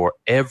in the door,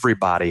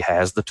 everybody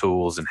has the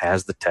tools and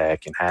has the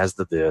tech and has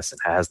the this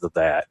and has the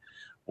that.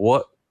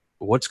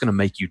 What's going to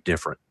make you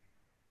different?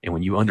 And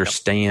when you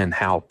understand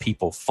how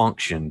people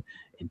function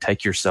and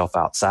take yourself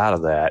outside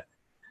of that,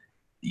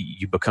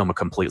 you become a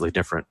completely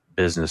different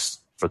business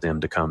for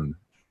them to come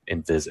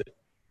and visit.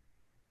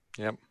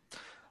 Yep.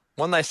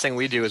 One nice thing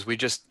we do is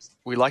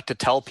we like to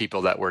tell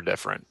people that we're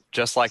different,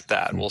 just like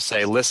that. Mm-hmm. We'll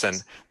say, listen,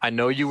 I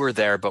know you were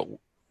there, but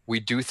we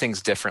do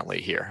things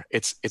differently here.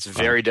 It's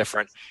very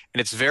different,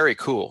 and it's very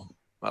cool.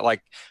 I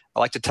like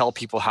to tell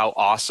people how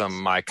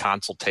awesome my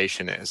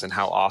consultation is and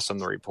how awesome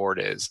the report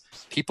is.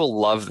 People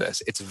love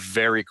this. It's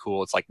very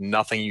cool. It's like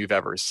nothing you've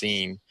ever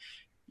seen.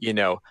 You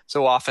know,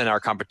 so often our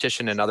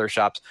competition in other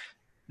shops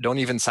don't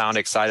even sound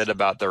excited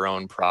about their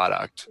own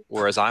product,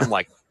 whereas I'm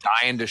like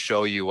dying to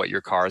show you what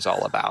your car is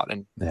all about,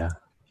 and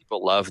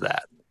people love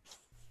that.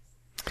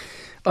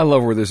 I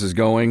love where this is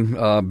going.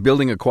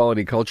 Building a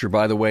quality culture,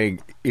 by the way,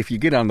 if you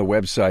get on the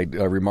website,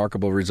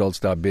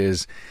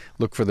 remarkableresults.biz,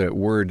 look for the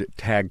word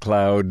Tag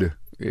Cloud.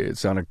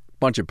 It's on a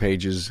bunch of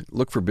pages.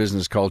 Look for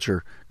business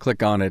culture.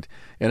 Click on it.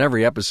 And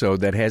every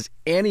episode that has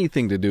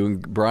anything to do,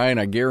 Brian,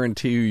 I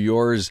guarantee you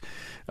yours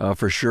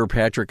for sure.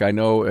 Patrick, I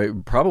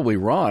know, probably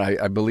Ron,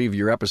 I believe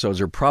your episodes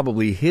are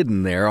probably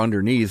hidden there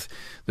underneath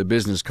the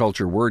business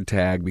culture word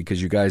tag,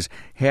 because you guys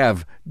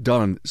have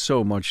done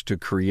so much to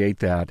create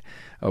that.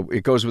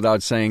 It goes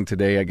without saying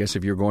today, I guess,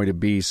 if you're going to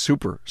be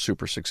super,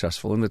 super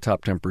successful in the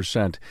top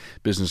 10%,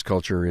 business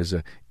culture is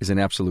an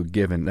absolute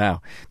given.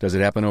 Now, does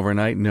it happen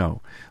overnight?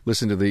 No.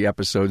 Listen to the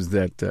episodes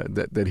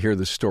that hear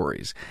the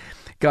stories.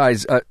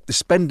 Guys,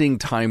 spending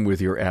time with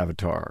your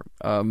avatar.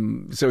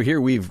 So here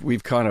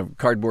we've kind of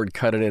cardboard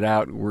cutted it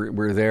out.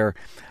 We're there.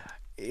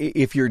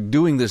 If you're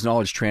doing this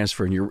knowledge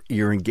transfer and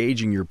you're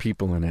engaging your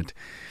people in it,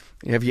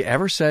 have you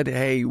ever said,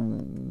 hey,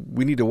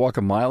 we need to walk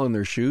a mile in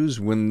their shoes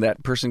when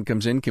that person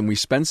comes in? Can we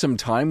spend some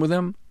time with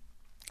them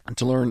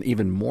to learn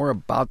even more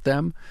about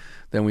them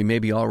than we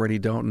maybe already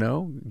don't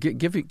know?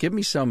 Give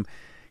me some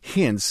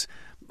hints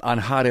on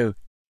how to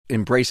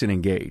embrace and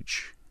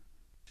engage.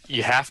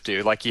 You have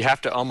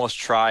to almost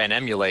try and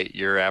emulate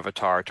your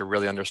avatar to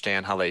really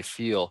understand how they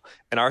feel.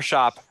 In our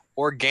shop,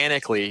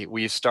 organically,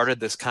 we started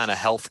this kind of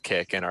health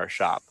kick in our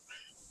shop.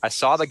 I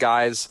saw the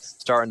guys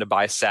starting to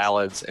buy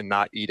salads and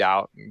not eat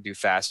out and do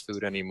fast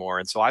food anymore.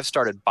 And so I've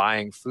started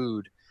buying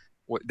food.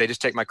 They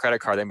just take my credit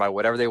card. They buy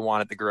whatever they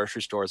want at the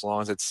grocery store as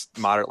long as it's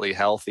moderately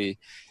healthy.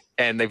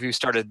 And we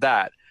started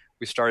that.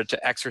 We started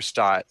to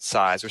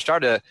exercise. We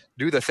started to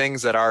do the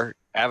things that our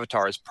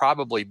avatar is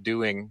probably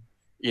doing,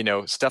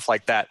 stuff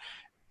like that.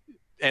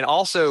 And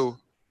also,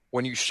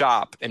 when you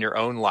shop in your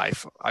own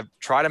life, I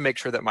try to make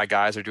sure that my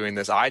guys are doing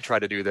this. I try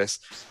to do this.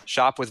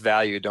 Shop with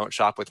value, don't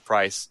shop with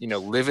price.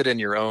 Live it in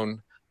your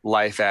own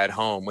life at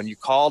home. When you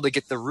call to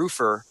get the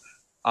roofer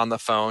on the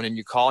phone and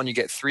you call and you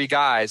get 3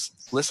 guys,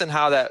 listen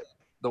how the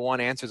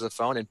one answers the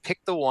phone and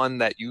pick the one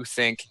that you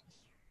think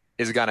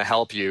is going to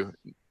help you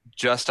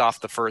just off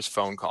the first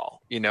phone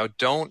call.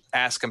 Don't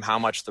ask them how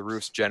much the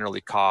roofs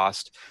generally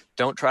cost.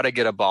 Don't try to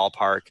get a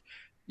ballpark.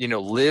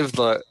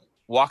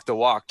 Walk the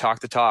walk, talk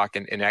the talk,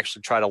 and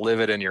actually try to live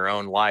it in your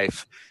own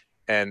life.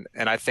 And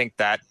I think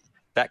that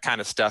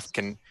kind of stuff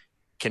can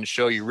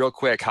show you real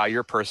quick how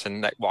your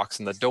person that walks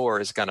in the door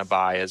is going to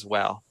buy as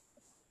well.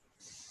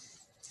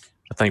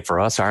 I think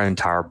for us, our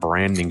entire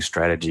branding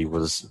strategy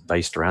was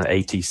based around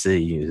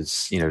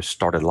ATC.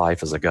 Started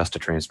life as Augusta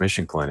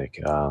Transmission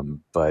Clinic,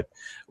 but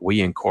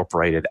we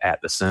incorporated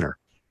at the center,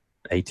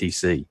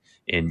 ATC.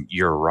 And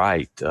you're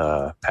right,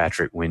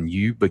 Patrick, when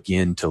you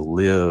begin to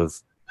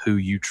live who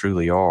you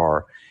truly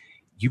are,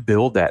 you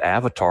build that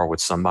avatar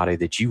with somebody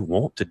that you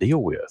want to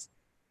deal with.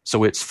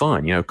 So it's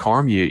fun.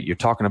 Carm, you're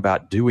talking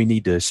about, do we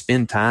need to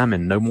spend time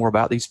and know more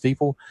about these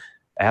people?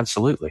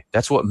 Absolutely.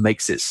 That's what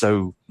makes it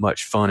so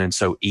much fun and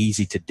so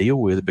easy to deal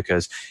with,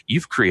 because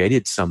you've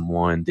created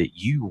someone that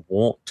you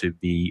want to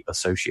be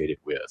associated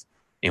with.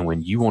 And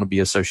when you want to be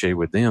associated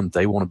with them,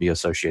 they want to be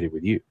associated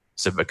with you.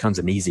 So it becomes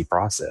an easy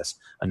process,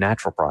 a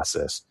natural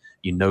process.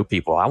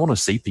 People. I want to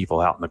see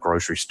people out in the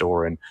grocery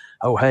store and,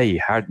 oh, hey,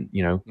 how's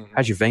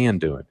your van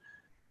doing?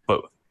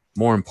 But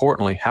more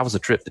importantly, how was the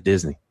trip to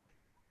Disney?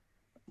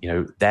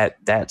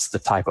 That's the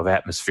type of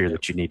atmosphere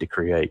that you need to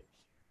create.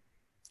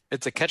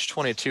 It's a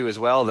catch-22 as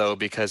well, though,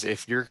 because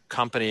if your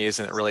company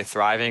isn't really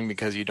thriving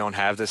because you don't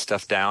have this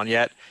stuff down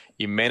yet,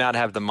 you may not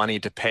have the money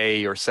to pay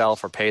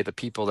yourself or pay the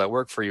people that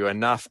work for you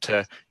enough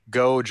to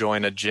go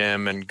join a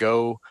gym and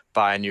go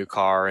buy a new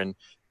car and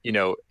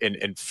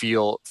and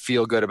feel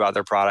good about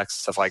their products,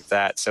 stuff like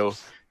that. So,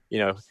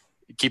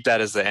 keep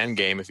that as the end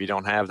game if you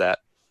don't have that.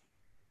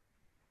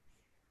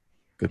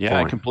 Good point.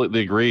 I completely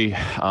agree.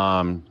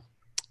 I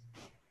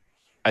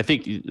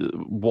think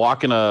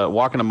walking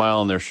a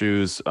mile in their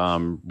shoes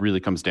really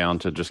comes down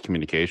to just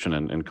communication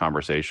and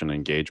conversation,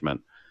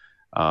 engagement.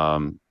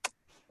 We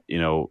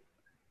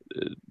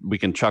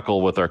can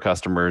chuckle with our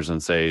customers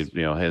and say,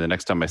 hey, the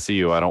next time I see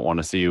you, I don't want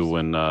to see you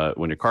when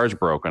your car's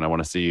broken. I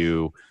want to see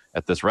you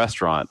at this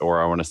restaurant,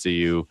 or I want to see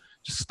you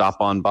just stop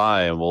on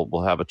by and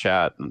we'll have a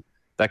chat and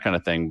that kind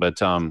of thing.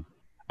 But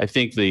I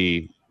think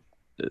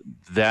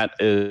that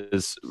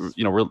is,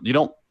 you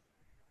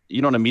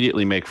don't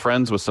immediately make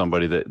friends with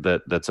somebody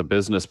that's a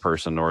business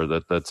person or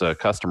that's a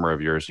customer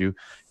of yours. You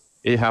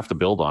have to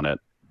build on it.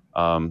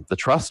 The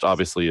trust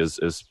obviously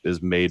is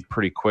made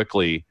pretty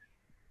quickly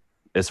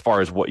as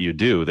far as what you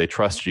do. They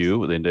trust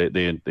you.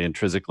 They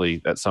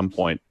intrinsically at some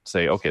point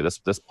say, okay,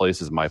 this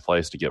place is my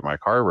place to get my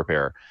car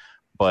repair.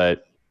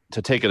 But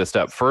to take it a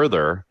step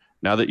further,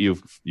 now that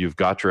you've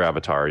got your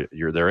avatar,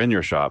 they're in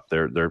your shop,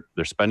 they're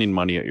spending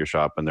money at your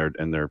shop, and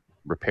their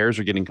repairs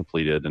are getting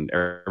completed, and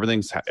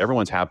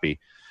everyone's happy.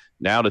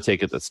 Now to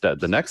take it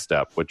the next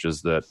step, which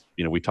is that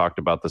we talked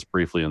about this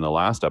briefly in the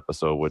last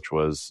episode, which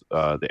was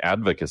the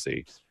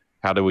advocacy.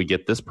 How do we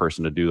get this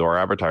person to do our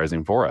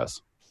advertising for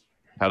us?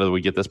 How do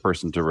we get this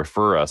person to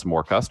refer us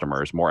more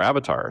customers, more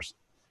avatars?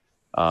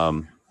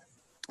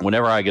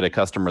 Whenever I get a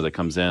customer that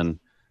comes in,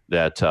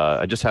 that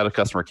I just had a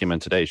customer came in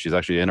today. She's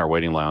actually in our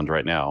waiting lounge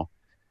right now,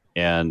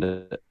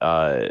 and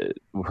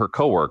her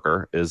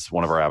coworker is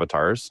one of our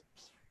avatars,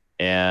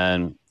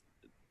 and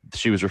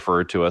she was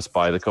referred to us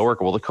by the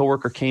coworker. Well, the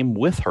coworker came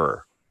with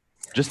her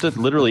just to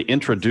literally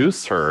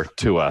introduce her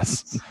to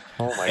us.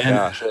 Oh my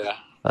gosh! Yeah,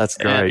 that's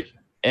great.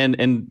 And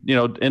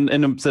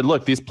said,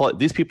 look, these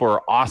people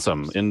are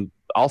awesome, and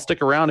I'll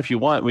stick around if you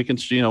want. We can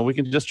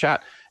just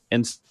chat.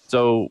 And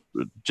so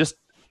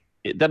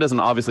that doesn't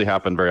obviously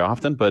happen very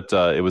often, but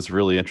it was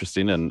really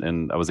interesting,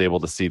 and I was able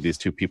to see these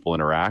two people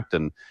interact,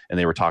 and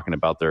they were talking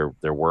about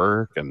their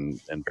work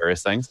and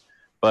various things.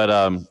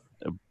 But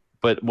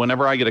But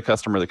whenever I get a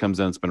customer that comes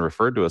in that's been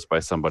referred to us by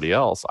somebody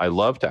else, I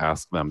love to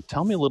ask them,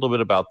 tell me a little bit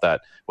about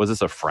that. Was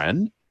this a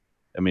friend?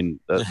 I mean,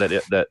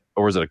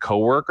 or was it a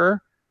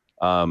coworker?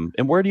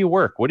 And where do you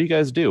work? What do you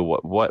guys do?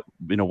 What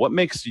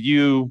makes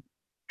you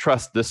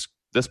trust this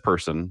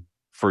person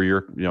for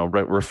your,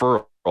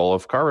 referral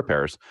of car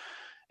repairs?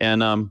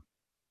 And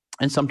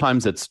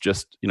sometimes it's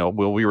just,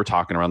 we were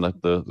talking around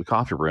the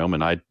coffee room,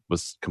 and I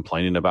was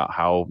complaining about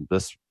how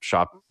this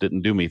shop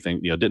didn't do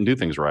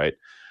things right.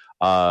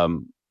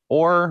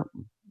 Or,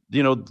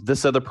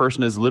 this other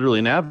person is literally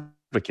an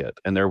advocate,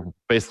 and they're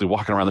basically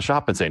walking around the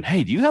shop and saying,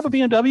 hey, do you have a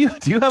BMW?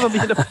 Do you have a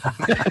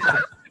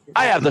BMW?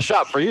 I have the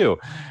shop for you.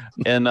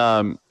 And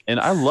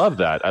I love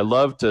that. I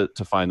love to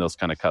find those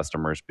kind of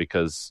customers,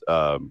 because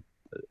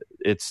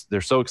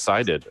they're so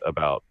excited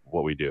about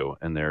what we do,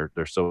 and they're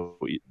so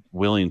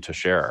willing to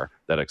share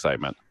that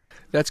excitement.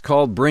 That's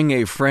called Bring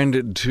a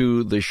Friend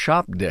to the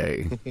Shop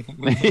Day.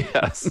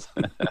 Yes.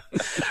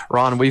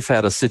 Ron, we've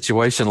had a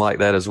situation like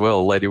that as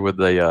well. A lady with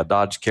a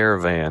Dodge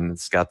Caravan.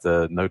 It's got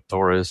the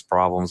notorious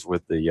problems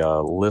with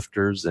the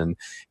lifters and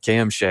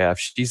camshaft.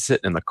 She's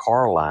sitting in the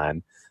car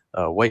line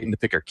waiting to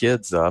pick her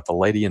kids up. A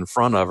lady in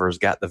front of her has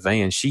got the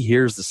van. She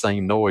hears the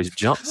same noise,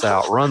 jumps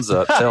out, runs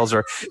up, tells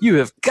her, you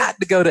have got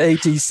to go to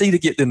ATC to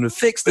get them to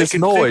fix this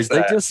noise.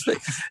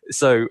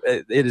 So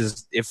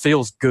it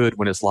feels good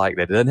when it's like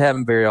that. It doesn't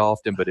happen very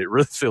often, but it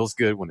really feels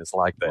good when it's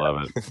like that.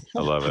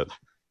 I love it.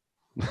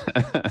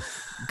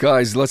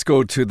 Guys, let's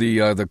go to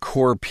the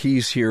core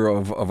piece here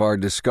of our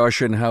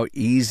discussion. How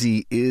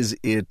easy is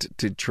it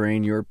to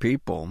train your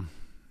people?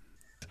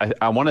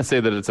 I want to say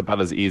that it's about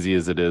as easy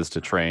as it is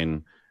to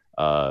train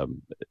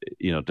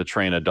to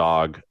train a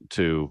dog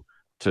to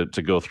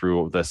go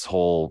through this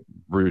whole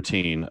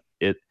routine.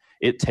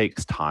 It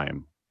takes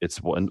time. It's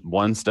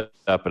one step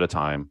at a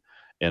time,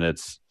 and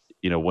it's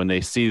when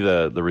they see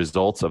the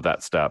results of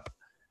that step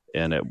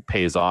and it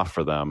pays off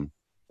for them,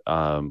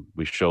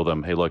 we show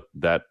them, hey, look,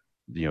 that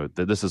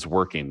this is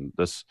working.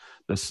 This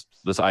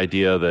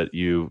idea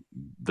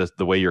that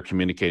the way you're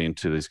communicating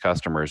to these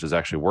customers is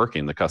actually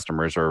working. The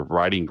customers are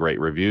writing great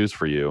reviews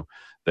for you.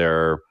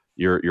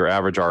 Your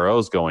average RO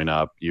is going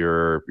up.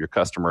 Your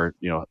customer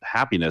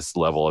happiness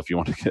level, if you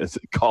want to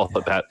call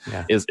it that,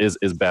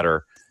 is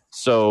better.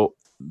 So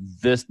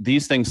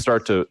these things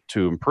start to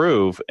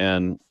improve,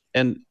 and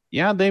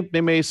yeah,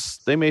 they may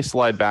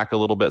slide back a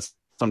little bit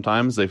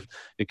sometimes. They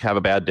have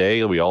a bad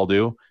day. We all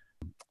do.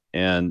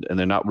 And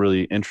they're not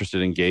really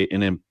interested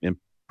in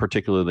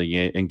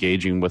particularly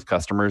engaging with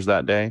customers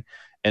that day.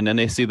 And then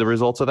they see the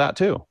results of that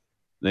too.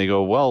 They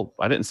go, well,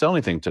 I didn't sell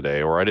anything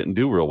today, or I didn't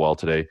do real well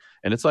today.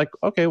 And it's like,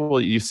 okay,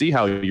 well, you see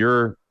how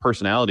your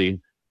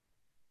personality,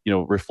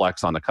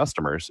 reflects on the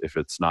customers if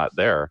it's not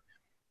there.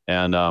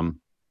 And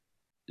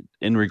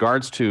in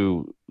regards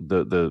to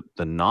the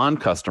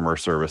non-customer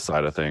service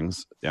side of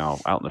things,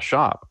 out in the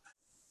shop,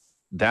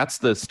 that's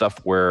the stuff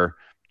where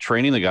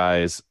training the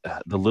guys,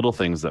 the little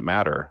things that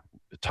matter,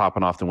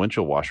 topping off the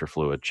windshield washer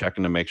fluid,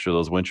 checking to make sure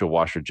those windshield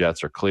washer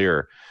jets are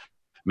clear,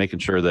 making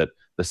sure that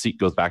the seat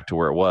goes back to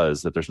where it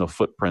was, that there's no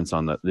footprints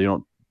on they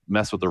don't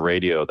mess with the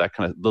radio, that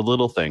kind of the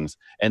little things.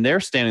 And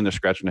they're standing there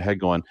scratching their head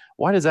going,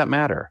 why does that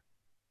matter?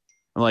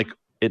 I'm like,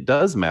 it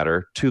does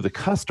matter to the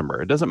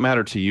customer. It doesn't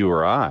matter to you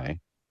or I.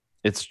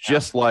 It's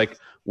just like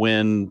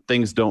when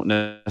things don't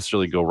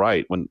necessarily go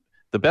right. When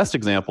the best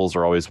examples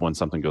are always when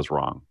something goes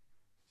wrong.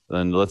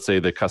 And let's say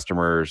the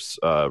customer's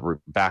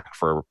back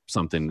for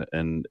something,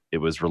 and it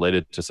was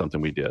related to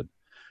something we did.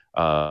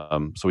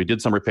 So we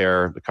did some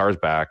repair. The car's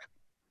back.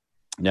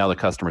 Now the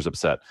customer's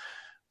upset.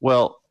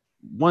 Well,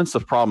 once the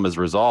problem is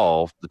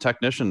resolved, the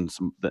technicians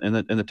in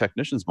the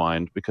technician's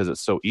mind, because it's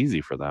so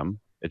easy for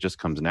them, it just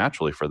comes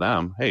naturally for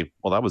them. Hey,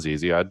 well, that was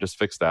easy. I just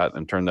fixed that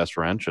and turned this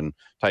wrench and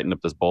tightened up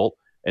this bolt,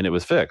 and it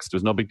was fixed. It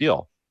was no big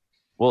deal.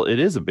 Well, it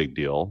is a big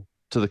deal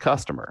to the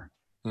customer.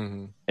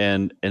 Mm-hmm.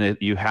 And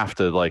you have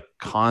to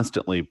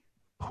constantly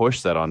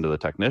push that onto the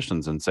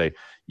technicians and say,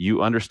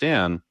 you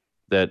understand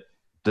that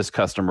this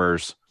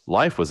customer's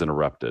life was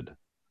interrupted.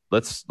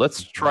 Let's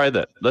try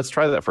that. Let's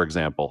try that. For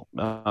example,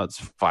 it's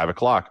 5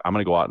 o'clock. I'm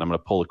going to go out and I'm going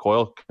to pull the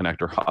coil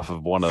connector off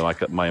of one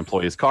of my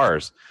employees'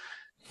 cars,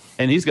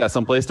 and he's got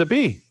someplace to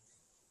be.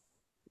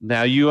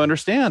 Now you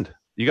understand.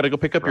 You got to go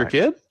pick up your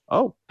kid.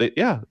 Oh,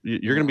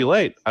 you're going to be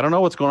late. I don't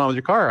know what's going on with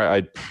your car.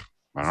 I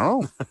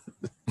don't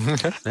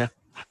know.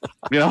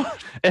 Yeah.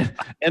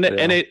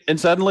 And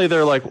suddenly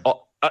they're like,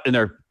 and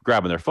they're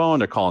grabbing their phone,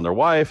 they're calling their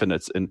wife, and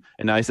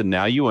I said,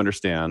 now you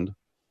understand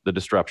the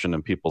disruption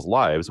in people's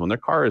lives when their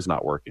car is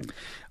not working.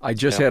 I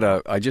just had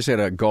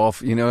a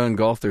golf. In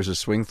golf, there's a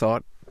swing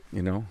thought.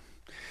 Nice.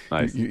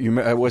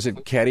 Was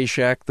it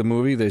Caddyshack, the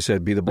movie? They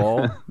said, "Be the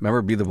ball."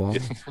 Remember, be the ball.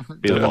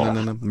 Be the ball.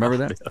 Remember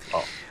that?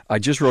 I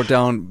just wrote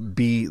down,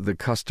 "Be the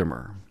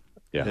customer."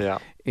 Yeah.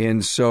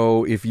 And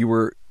so if you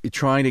were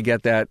trying to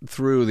get that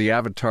through the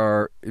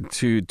avatar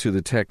to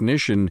the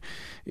technician,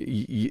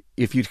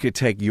 if you could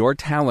take your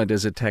talent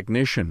as a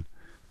technician,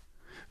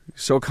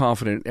 so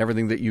confident in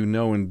everything that you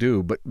know and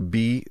do, but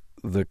be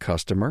the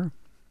customer.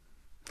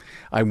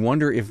 I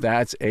wonder if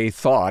that's a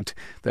thought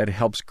that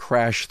helps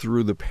crash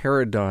through the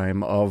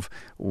paradigm of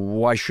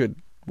why should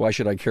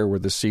I care where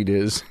the seat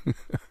is?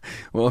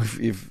 Well,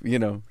 if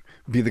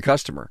be the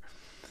customer.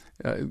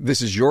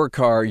 This is your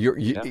car.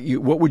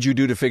 What would you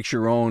do to fix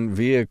your own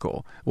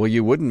vehicle? Well,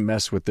 you wouldn't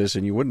mess with this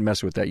and you wouldn't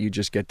mess with that. You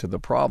just get to the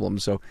problem.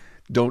 So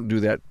don't do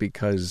that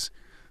because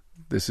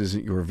this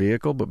isn't your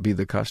vehicle, but be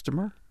the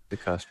customer. The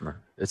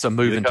customer. It's a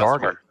moving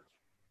target.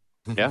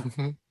 Yeah.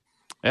 Yeah.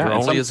 You're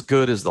only as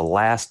good as the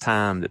last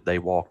time that they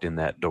walked in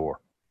that door.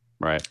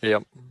 Right.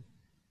 Yep.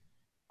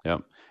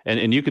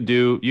 And you could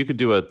do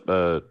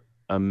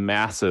a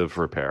massive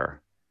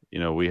repair.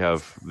 We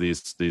have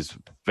these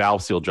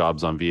valve seal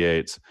jobs on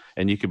V8s,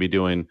 and you could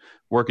be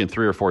working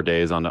 3 or 4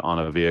 days on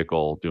a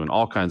vehicle, doing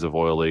all kinds of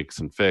oil leaks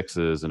and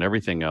fixes and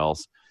everything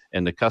else.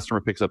 And the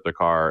customer picks up their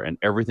car, and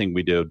everything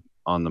we did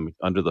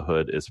under the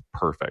hood is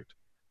perfect.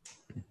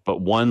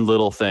 But one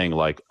little thing,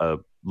 like a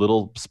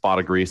little spot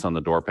of grease on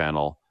the door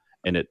panel,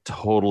 and it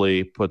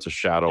totally puts a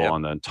shadow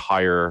on the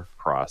entire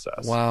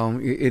process. Wow.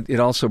 It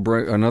also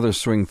another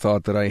swing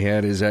thought that I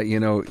had is that,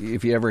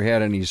 if you ever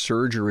had any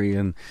surgery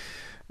and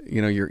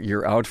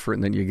you're out for it,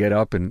 and then you get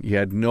up and you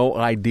had no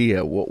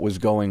idea what was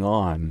going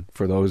on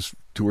for those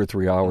 2 or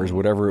 3 hours,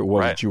 whatever it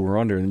was that you were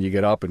under, and then you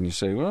get up and you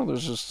say, well,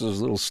 there's just this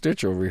little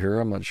stitch over here.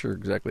 I'm not sure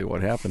exactly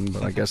what happened,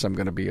 but I guess I'm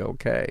going to be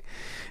okay.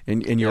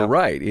 And you're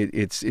right.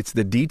 It's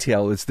the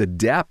detail, it's the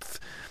depth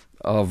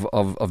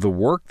of the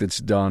work that's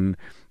done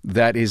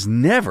that is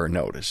never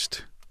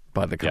noticed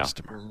by the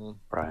customer. Mm-hmm.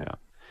 Right. Yeah.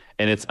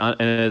 And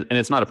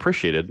it's not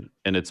appreciated,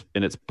 and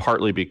it's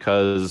partly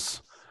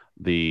because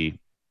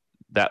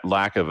that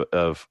lack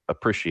of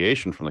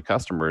appreciation from the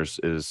customers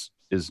is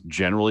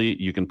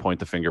generally, you can point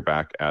the finger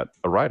back at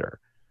a writer,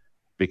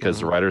 because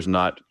the writer's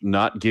not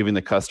giving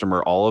the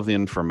customer all of the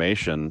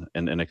information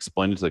and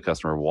explaining to the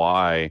customer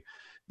why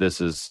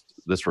this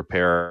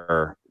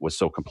repair was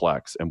so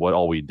complex and what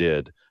all we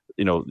did.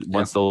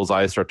 Once those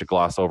eyes start to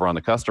gloss over on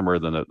the customer,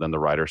 then the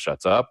writer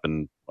shuts up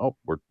and,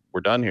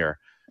 we're done here.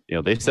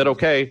 They said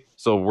okay,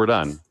 so we're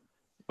done.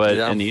 But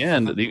in the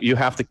end, you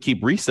have to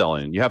keep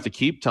reselling. You have to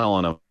keep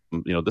telling them,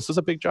 this is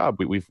a big job.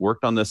 We've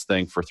worked on this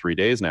thing for 3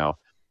 days now,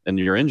 and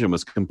your engine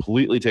was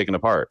completely taken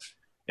apart.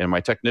 And my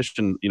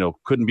technician,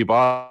 couldn't be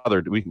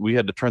bothered. We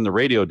had to turn the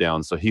radio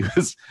down so he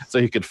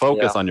could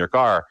focus on your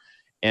car.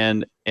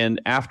 And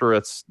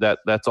after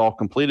that's all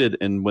completed,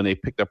 and when they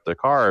picked up their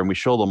car and we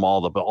show them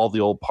all the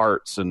old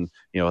parts, and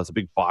it's a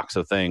big box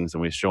of things,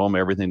 and we show them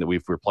everything that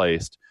we've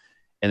replaced,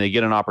 and they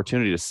get an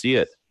opportunity to see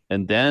it,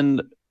 and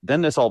then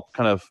this all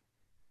kind of,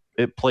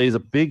 it plays a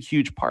big,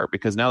 huge part,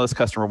 because now this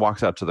customer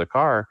walks out to the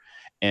car,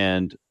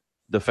 and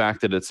the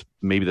fact that it's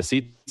maybe the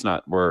seat's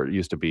not where it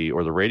used to be,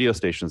 or the radio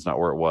station's not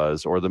where it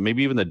was, or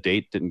maybe even the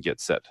date didn't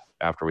get set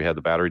after we had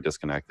the battery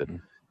disconnected.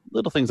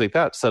 Little things like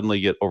that suddenly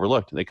get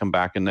overlooked, and they come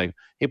back and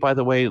hey, by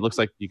the way, it looks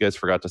like you guys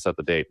forgot to set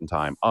the date and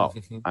time. Oh,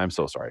 I'm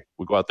so sorry.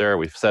 We go out there,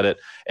 we've set it,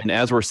 and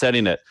as we're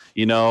setting it,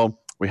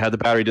 we had the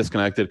battery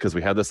disconnected because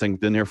we had this thing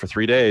in here for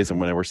 3 days, and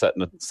when we're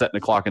setting a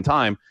clock and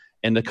time,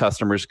 and the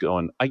customer's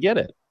going, I get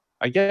it.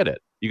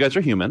 You guys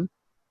are human.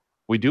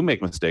 We do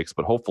make mistakes,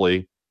 but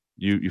hopefully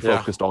you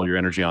focused all your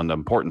energy on the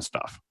important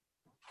stuff.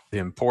 The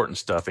important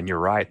stuff. And you're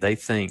right.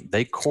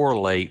 They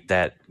correlate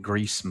that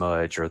grease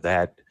smudge or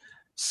that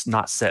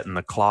not setting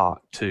the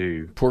clock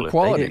to poor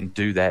quality. They didn't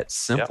do that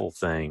simple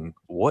thing.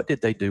 What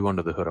did they do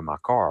under the hood of my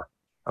car?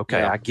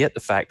 Okay. I get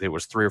the fact that it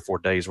was 3 or 4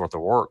 days worth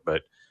of work,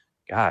 but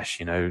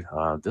gosh,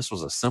 this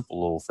was a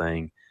simple little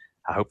thing.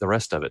 I hope the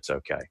rest of it's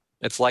okay.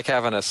 It's like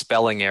having a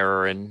spelling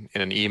error in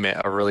an email,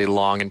 a really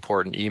long,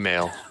 important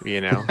email.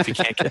 If you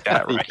can't get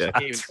that right, you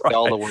can't even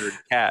spell the word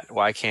cat.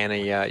 Why can't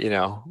he?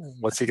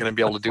 What's he going to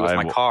be able to do with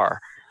my car?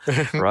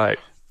 Right.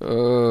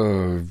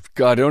 Oh,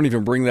 God, don't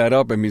even bring that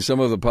up. I mean, some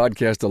of the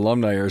podcast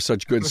alumni are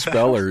such good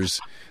spellers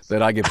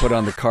that I get put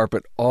on the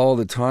carpet all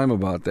the time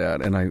about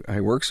that, and I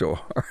work so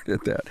hard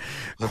at that.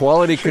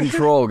 Quality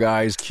control,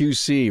 guys,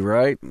 QC,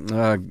 right?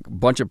 A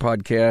bunch of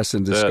podcasts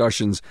and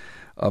discussions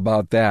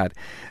about that.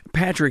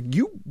 Patrick,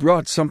 you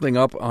brought something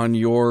up on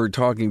your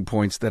talking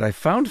points that I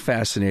found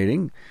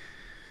fascinating.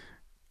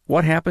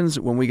 What happens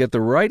when we get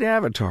the right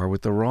avatar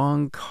with the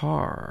wrong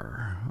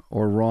car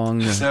or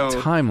wrong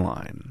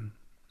timeline?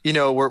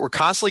 We're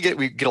constantly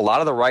we get a lot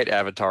of the right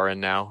avatar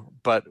in now,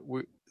 but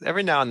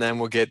every now and then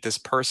we'll get this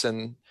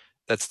person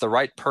that's the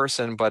right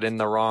person, but in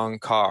the wrong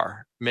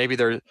car. Maybe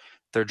they're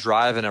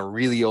driving a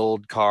really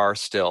old car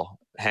still,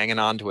 hanging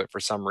on to it for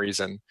some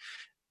reason.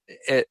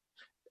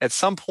 At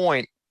some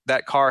point,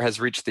 that car has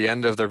reached the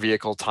end of their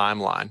vehicle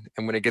timeline.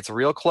 And when it gets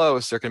real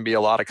close, there can be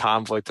a lot of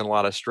conflict and a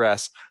lot of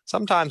stress.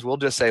 Sometimes we'll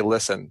just say,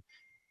 listen,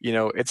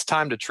 it's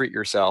time to treat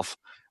yourself.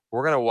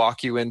 We're going to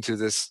walk you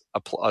into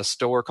a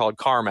store called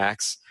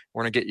CarMax.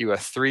 We're going to get you a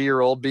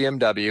 3-year-old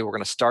BMW. We're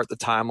going to start the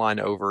timeline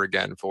over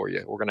again for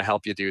you. We're going to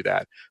help you do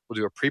that. We'll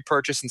do a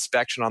pre-purchase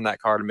inspection on that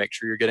car to make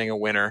sure you're getting a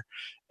winner.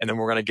 And then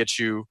we're going to get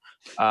you,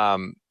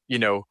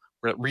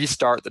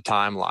 restart the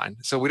timeline.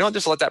 So we don't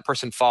just let that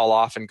person fall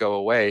off and go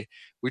away.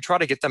 We try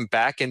to get them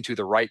back into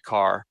the right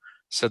car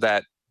so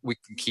that we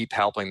can keep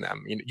helping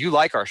them. You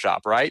like our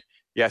shop, right?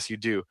 Yes, you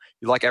do.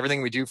 You like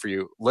everything we do for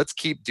you. Let's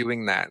keep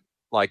doing that.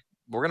 Like,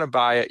 we're going to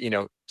buy it.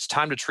 It's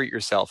time to treat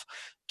yourself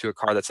to a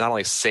car that's not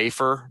only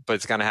safer, but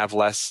it's going to have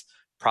less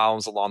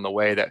problems along the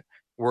way that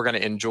we're going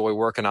to enjoy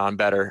working on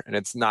better. And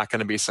it's not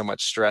going to be so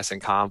much stress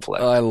and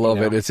conflict. I love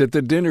it. It's at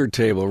the dinner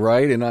table,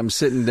 right? And I'm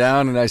sitting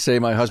down and I say,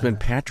 my husband,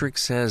 Patrick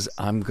says,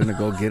 I'm going to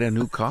go get a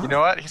new car. You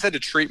know what? He said to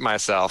treat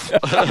myself.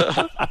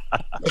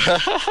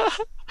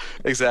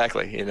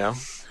 Exactly.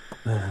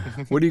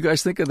 What do you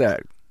guys think of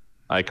that?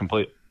 I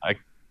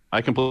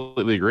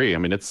completely agree. I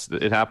mean,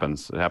 it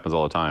happens. It happens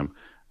all the time.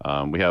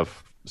 We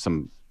have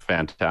some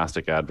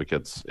fantastic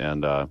advocates,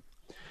 and I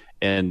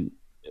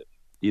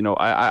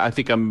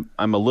think I'm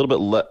a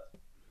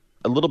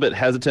little bit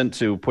hesitant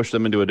to push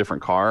them into a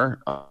different car,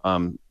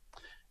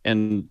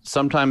 and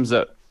sometimes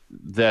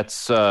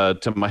that's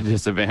to my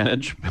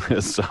disadvantage,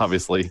 because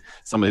obviously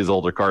some of these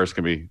older cars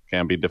can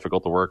be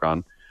difficult to work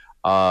on.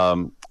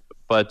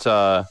 But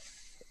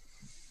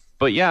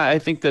yeah, I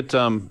think that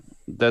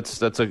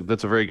that's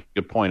a very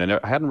good point, and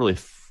I hadn't really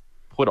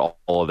put all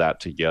of that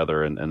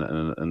together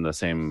in the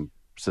same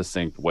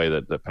succinct way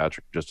that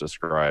Patrick just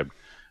described.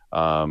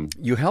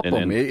 You help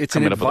them. It's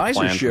an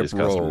advisorship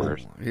role.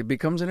 It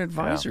becomes an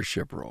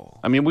advisorship role.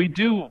 I mean, we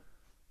do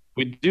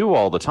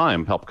all the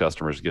time help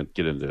customers get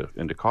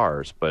into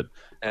cars, but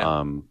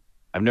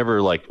I've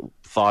never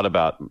thought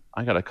about,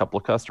 I got a couple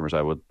of customers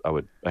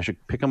I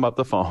should pick them up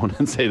the phone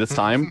and say, it's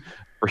time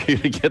for you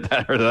to get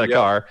that out of that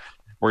car.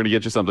 We're going to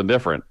get you something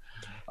different.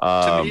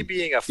 To me,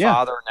 being a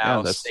father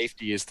now,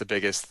 safety is the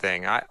biggest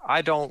thing.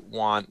 I don't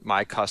want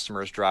my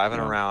customers driving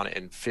around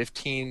in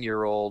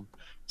 15-year-old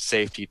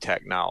safety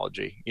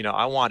technology.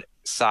 I want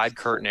side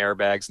curtain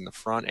airbags in the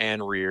front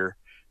and rear.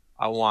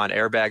 I want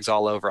airbags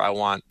all over. I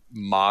want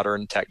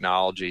modern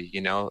technology.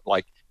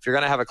 If you're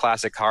going to have a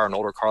classic car, an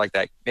older car like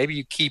that, maybe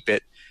you keep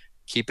it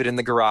in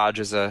the garage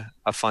as a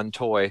fun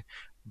toy,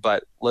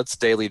 but let's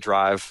daily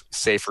drive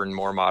safer and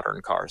more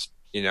modern cars.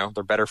 They're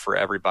better for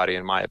everybody,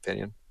 in my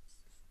opinion.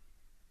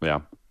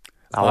 Yeah.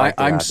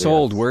 I'm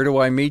sold. Where do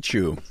I meet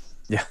you?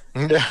 Yeah.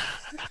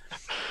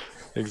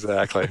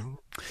 Exactly.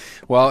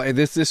 Well,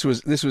 this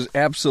was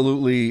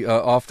absolutely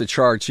off the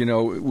charts.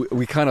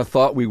 We kind of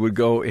thought we would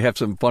go have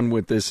some fun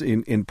with this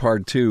in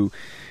part 2,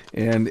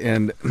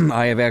 and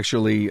I have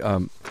actually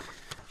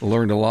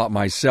learned a lot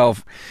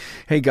myself.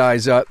 Hey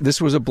guys, this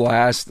was a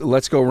blast.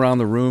 Let's go around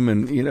the room,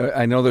 and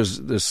I know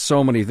there's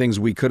so many things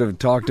we could have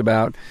talked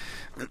about,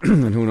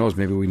 and who knows,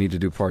 maybe we need to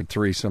do part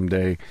 3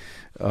 someday.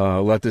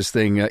 Let this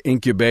thing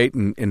incubate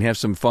and have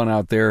some fun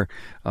out there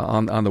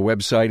on the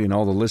website and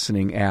all the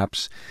listening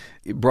apps.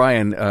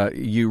 Brian,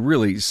 you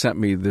really sent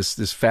me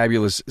this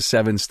fabulous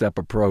 7-step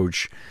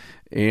approach,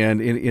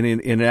 and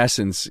in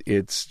essence,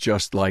 it's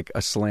just like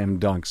a slam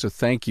dunk. So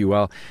thank you.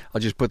 I'll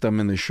just put them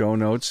in the show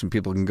notes, and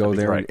people can go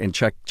there and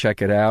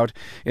check it out,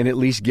 and at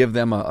least give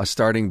them a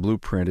starting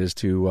blueprint as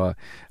to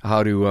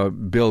how to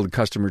build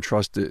customer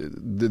trust,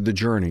 the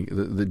journey,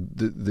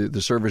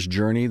 the service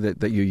journey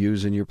that you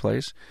use in your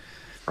place.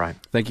 Right.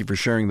 Thank you for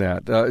sharing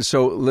that.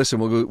 So, listen,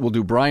 we'll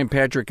do Brian,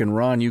 Patrick, and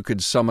Ron. You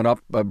could sum it up.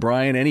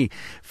 Brian, any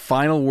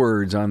final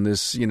words on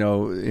this,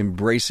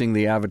 embracing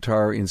the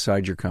avatar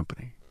inside your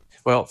company?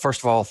 Well, first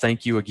of all,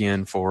 thank you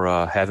again for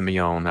having me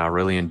on. I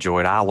really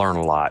enjoyed it. I learned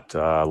a lot.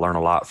 Learn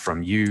a lot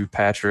from you,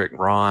 Patrick,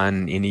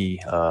 Ron,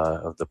 any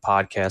of the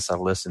podcasts I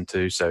listened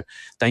to. So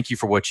thank you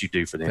for what you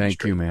do for the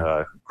industry. Thank you,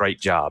 man. Great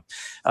job.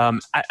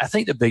 I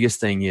think the biggest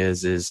thing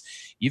is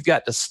you've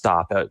got to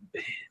stop.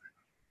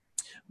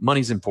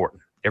 Money's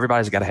important.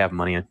 Everybody's got to have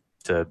money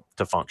to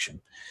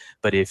function.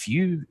 But if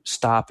you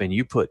stop and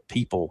you put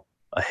people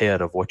ahead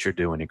of what you're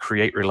doing and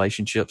create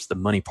relationships, the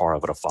money part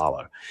of it will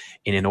follow.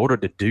 And in order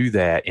to do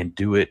that and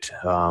do it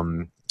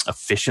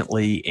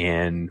efficiently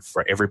and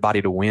for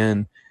everybody to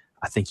win,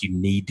 I think you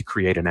need to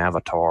create an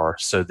avatar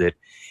so that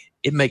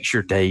it makes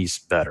your days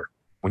better.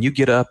 When you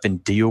get up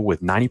and deal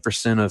with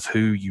 90% of who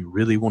you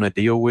really want to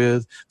deal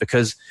with,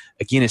 because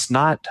again, it's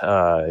not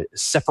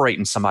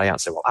separating somebody out and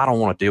say, well, I don't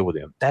want to deal with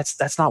them.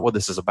 That's not what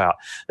this is about.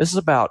 This is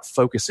about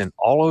focusing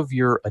all of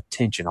your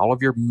attention, all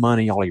of your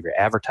money, all of your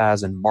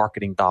advertising,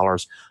 marketing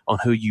dollars on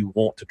who you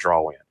want to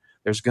draw in.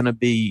 There's going to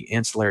be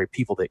ancillary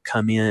people that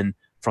come in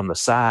from the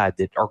side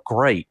that are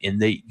great, and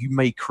you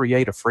may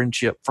create a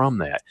friendship from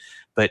that,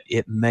 but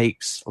it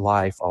makes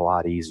life a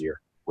lot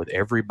easier with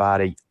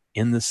everybody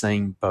in the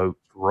same boat,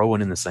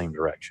 rowing in the same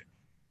direction.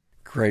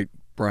 Great,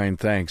 Brian.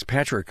 Thanks.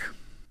 Patrick.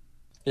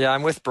 Yeah,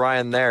 I'm with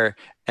Brian there.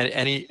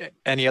 And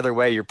any other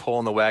way, you're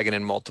pulling the wagon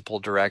in multiple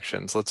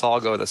directions. Let's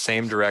all go the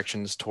same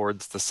directions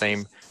towards the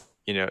same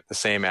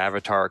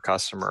avatar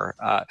customer.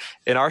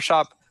 In our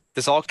shop,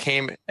 this all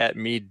came at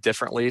me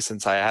differently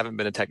since I haven't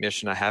been a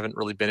technician. I haven't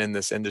really been in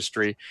this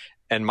industry.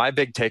 And my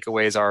big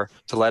takeaways are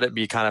to let it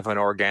be kind of an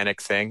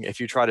organic thing. If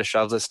you try to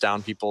shove this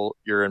down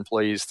your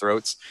employees'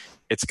 throats,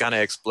 it's going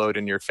to explode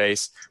in your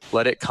face.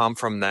 Let it come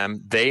from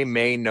them. They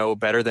may know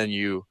better than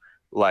you,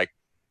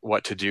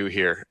 what to do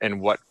here and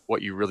what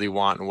you really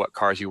want and what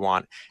cars you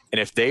want.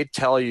 And if they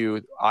tell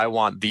you, I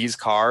want these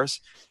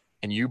cars,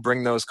 and you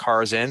bring those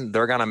cars in,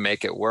 they're going to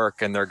make it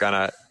work, and they're going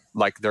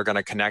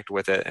to connect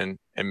with it and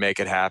make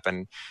it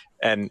happen.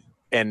 And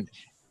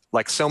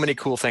like so many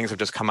cool things have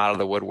just come out of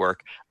the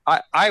woodwork.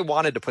 I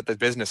wanted to put the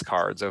business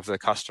cards of the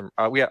customer.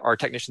 Our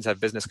technicians have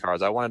business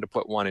cards. I wanted to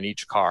put one in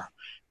each car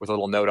with a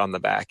little note on the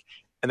back.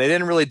 And they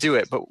didn't really do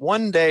it. But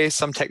one day,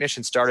 some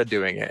technician started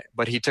doing it.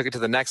 But he took it to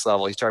the next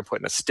level. He started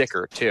putting a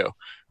sticker, too.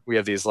 We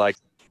have these, like,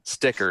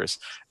 stickers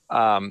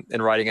and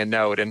writing a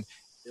note. And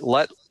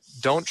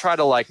don't try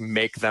to, like,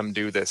 make them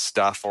do this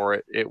stuff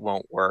or it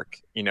won't work.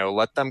 You know,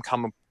 let them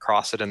come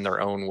across it in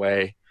their own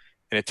way.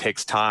 And it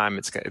takes time.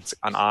 It's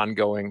an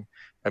ongoing,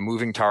 a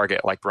moving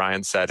target, like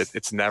Brian said.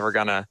 It's never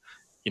going to,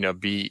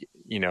 be,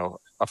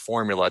 a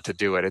formula to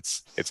do it.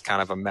 It's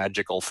kind of a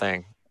magical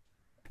thing.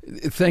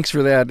 Thanks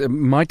for that.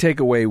 My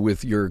takeaway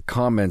with your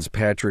comments,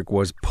 Patrick,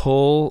 was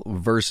pull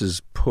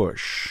versus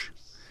push.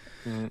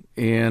 Mm.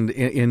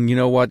 And you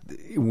know what?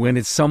 When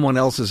it's someone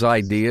else's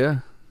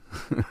idea,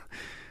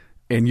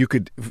 and you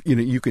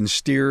can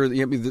steer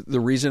the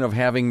reason of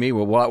having me.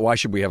 Well, why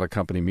should we have a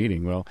company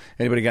meeting? Well,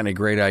 anybody got any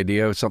great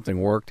idea?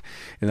 Something worked,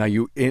 and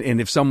now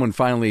and if someone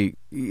finally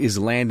is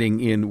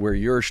landing in where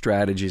your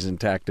strategies and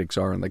tactics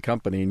are in the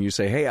company, and you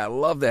say, "Hey, I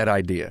love that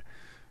idea."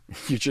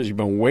 You've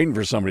been waiting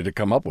for somebody to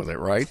come up with it,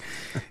 right?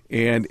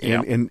 And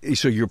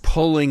so you're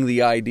pulling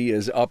the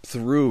ideas up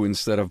through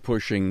instead of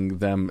pushing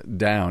them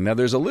down. Now,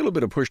 there's a little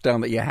bit of push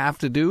down that you have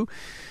to do,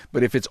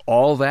 but if it's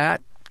all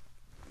that,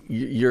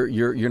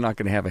 you're not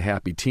going to have a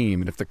happy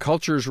team. And if the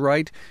culture's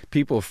right,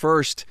 people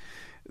first,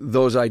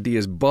 those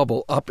ideas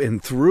bubble up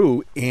and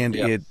through, and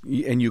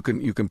you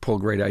can pull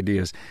great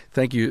ideas.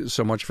 Thank you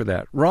so much for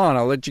that, Ron.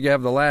 I'll let you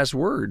have the last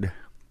word.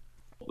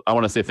 I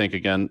want to say thank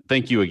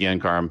you again,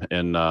 Carm,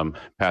 and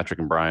Patrick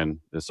and Brian.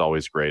 It's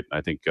always great.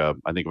 I think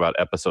about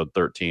episode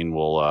 13,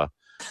 we'll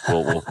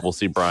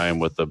see Brian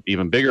with the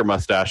even bigger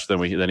mustache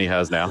than he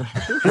has now.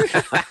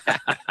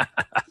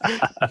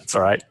 That's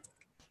all right.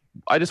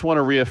 I just want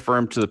to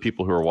reaffirm to the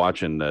people who are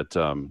watching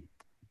that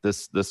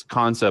this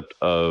concept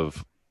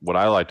of what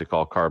I like to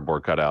call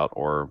cardboard cutout,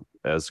 or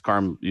as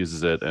Carm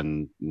uses it,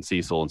 and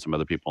Cecil and some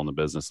other people in the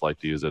business like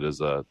to use it as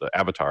the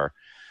avatar.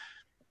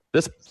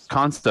 This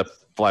concept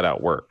flat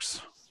out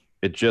works.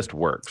 It just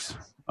works.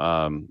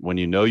 When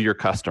you know your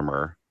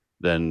customer,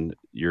 then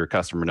your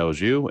customer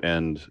knows you,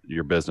 and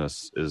your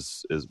business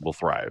will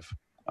thrive.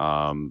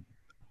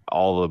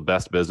 All the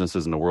best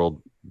businesses in the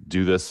world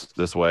do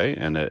this way,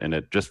 and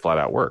it just flat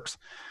out works.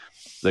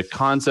 The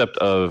concept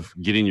of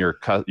getting your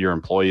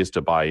employees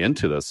to buy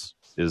into this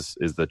is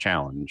the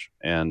challenge,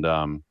 and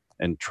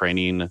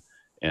training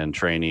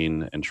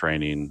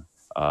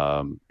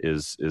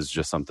is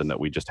just something that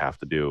we just have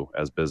to do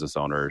as business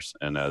owners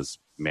and as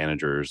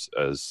managers,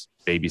 as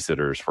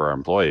babysitters for our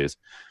employees.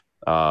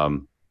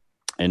 And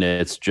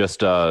it's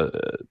just, I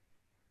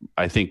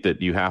think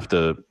that you have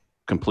to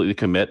completely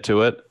commit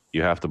to it.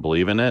 You have to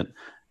believe in it.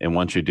 And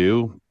once you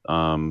do,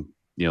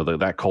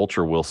 that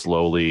culture will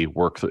slowly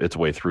work its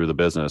way through the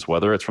business,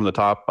 whether it's from the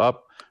top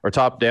up or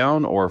top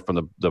down or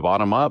from the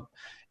bottom up.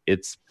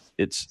 It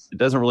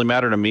doesn't really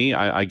matter to me.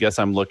 I guess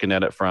I'm looking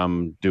at it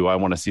from, do I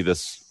want to see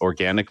this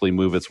organically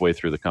move its way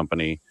through the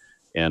company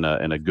in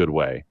a good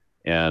way?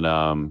 And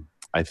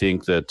I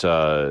think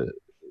that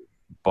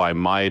by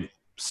my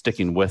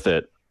sticking with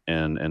it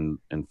and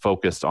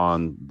focused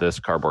on this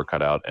cardboard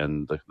cutout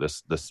and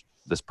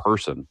this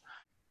person,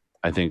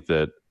 I think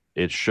that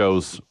it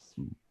shows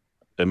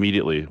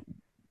immediately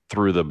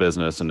through the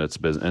business and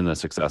the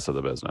success of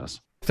the business.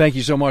 Thank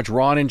you so much,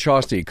 Ron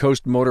Inchausti,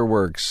 Coast Motor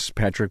Works,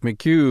 Patrick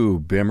McHugh,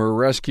 Bimmer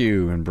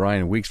Rescue, and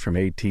Brian Weeks from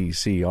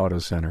ATC Auto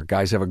Center.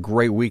 Guys, have a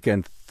great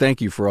weekend.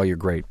 Thank you for all your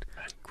great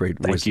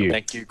wisdom.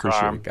 Thank you,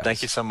 Carm.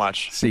 Thank you so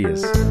much. See you.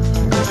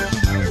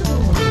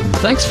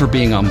 Thanks for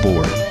being on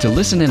board to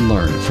listen and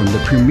learn from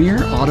the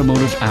Premier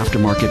Automotive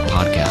Aftermarket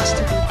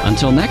Podcast.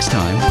 Until next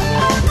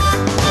time.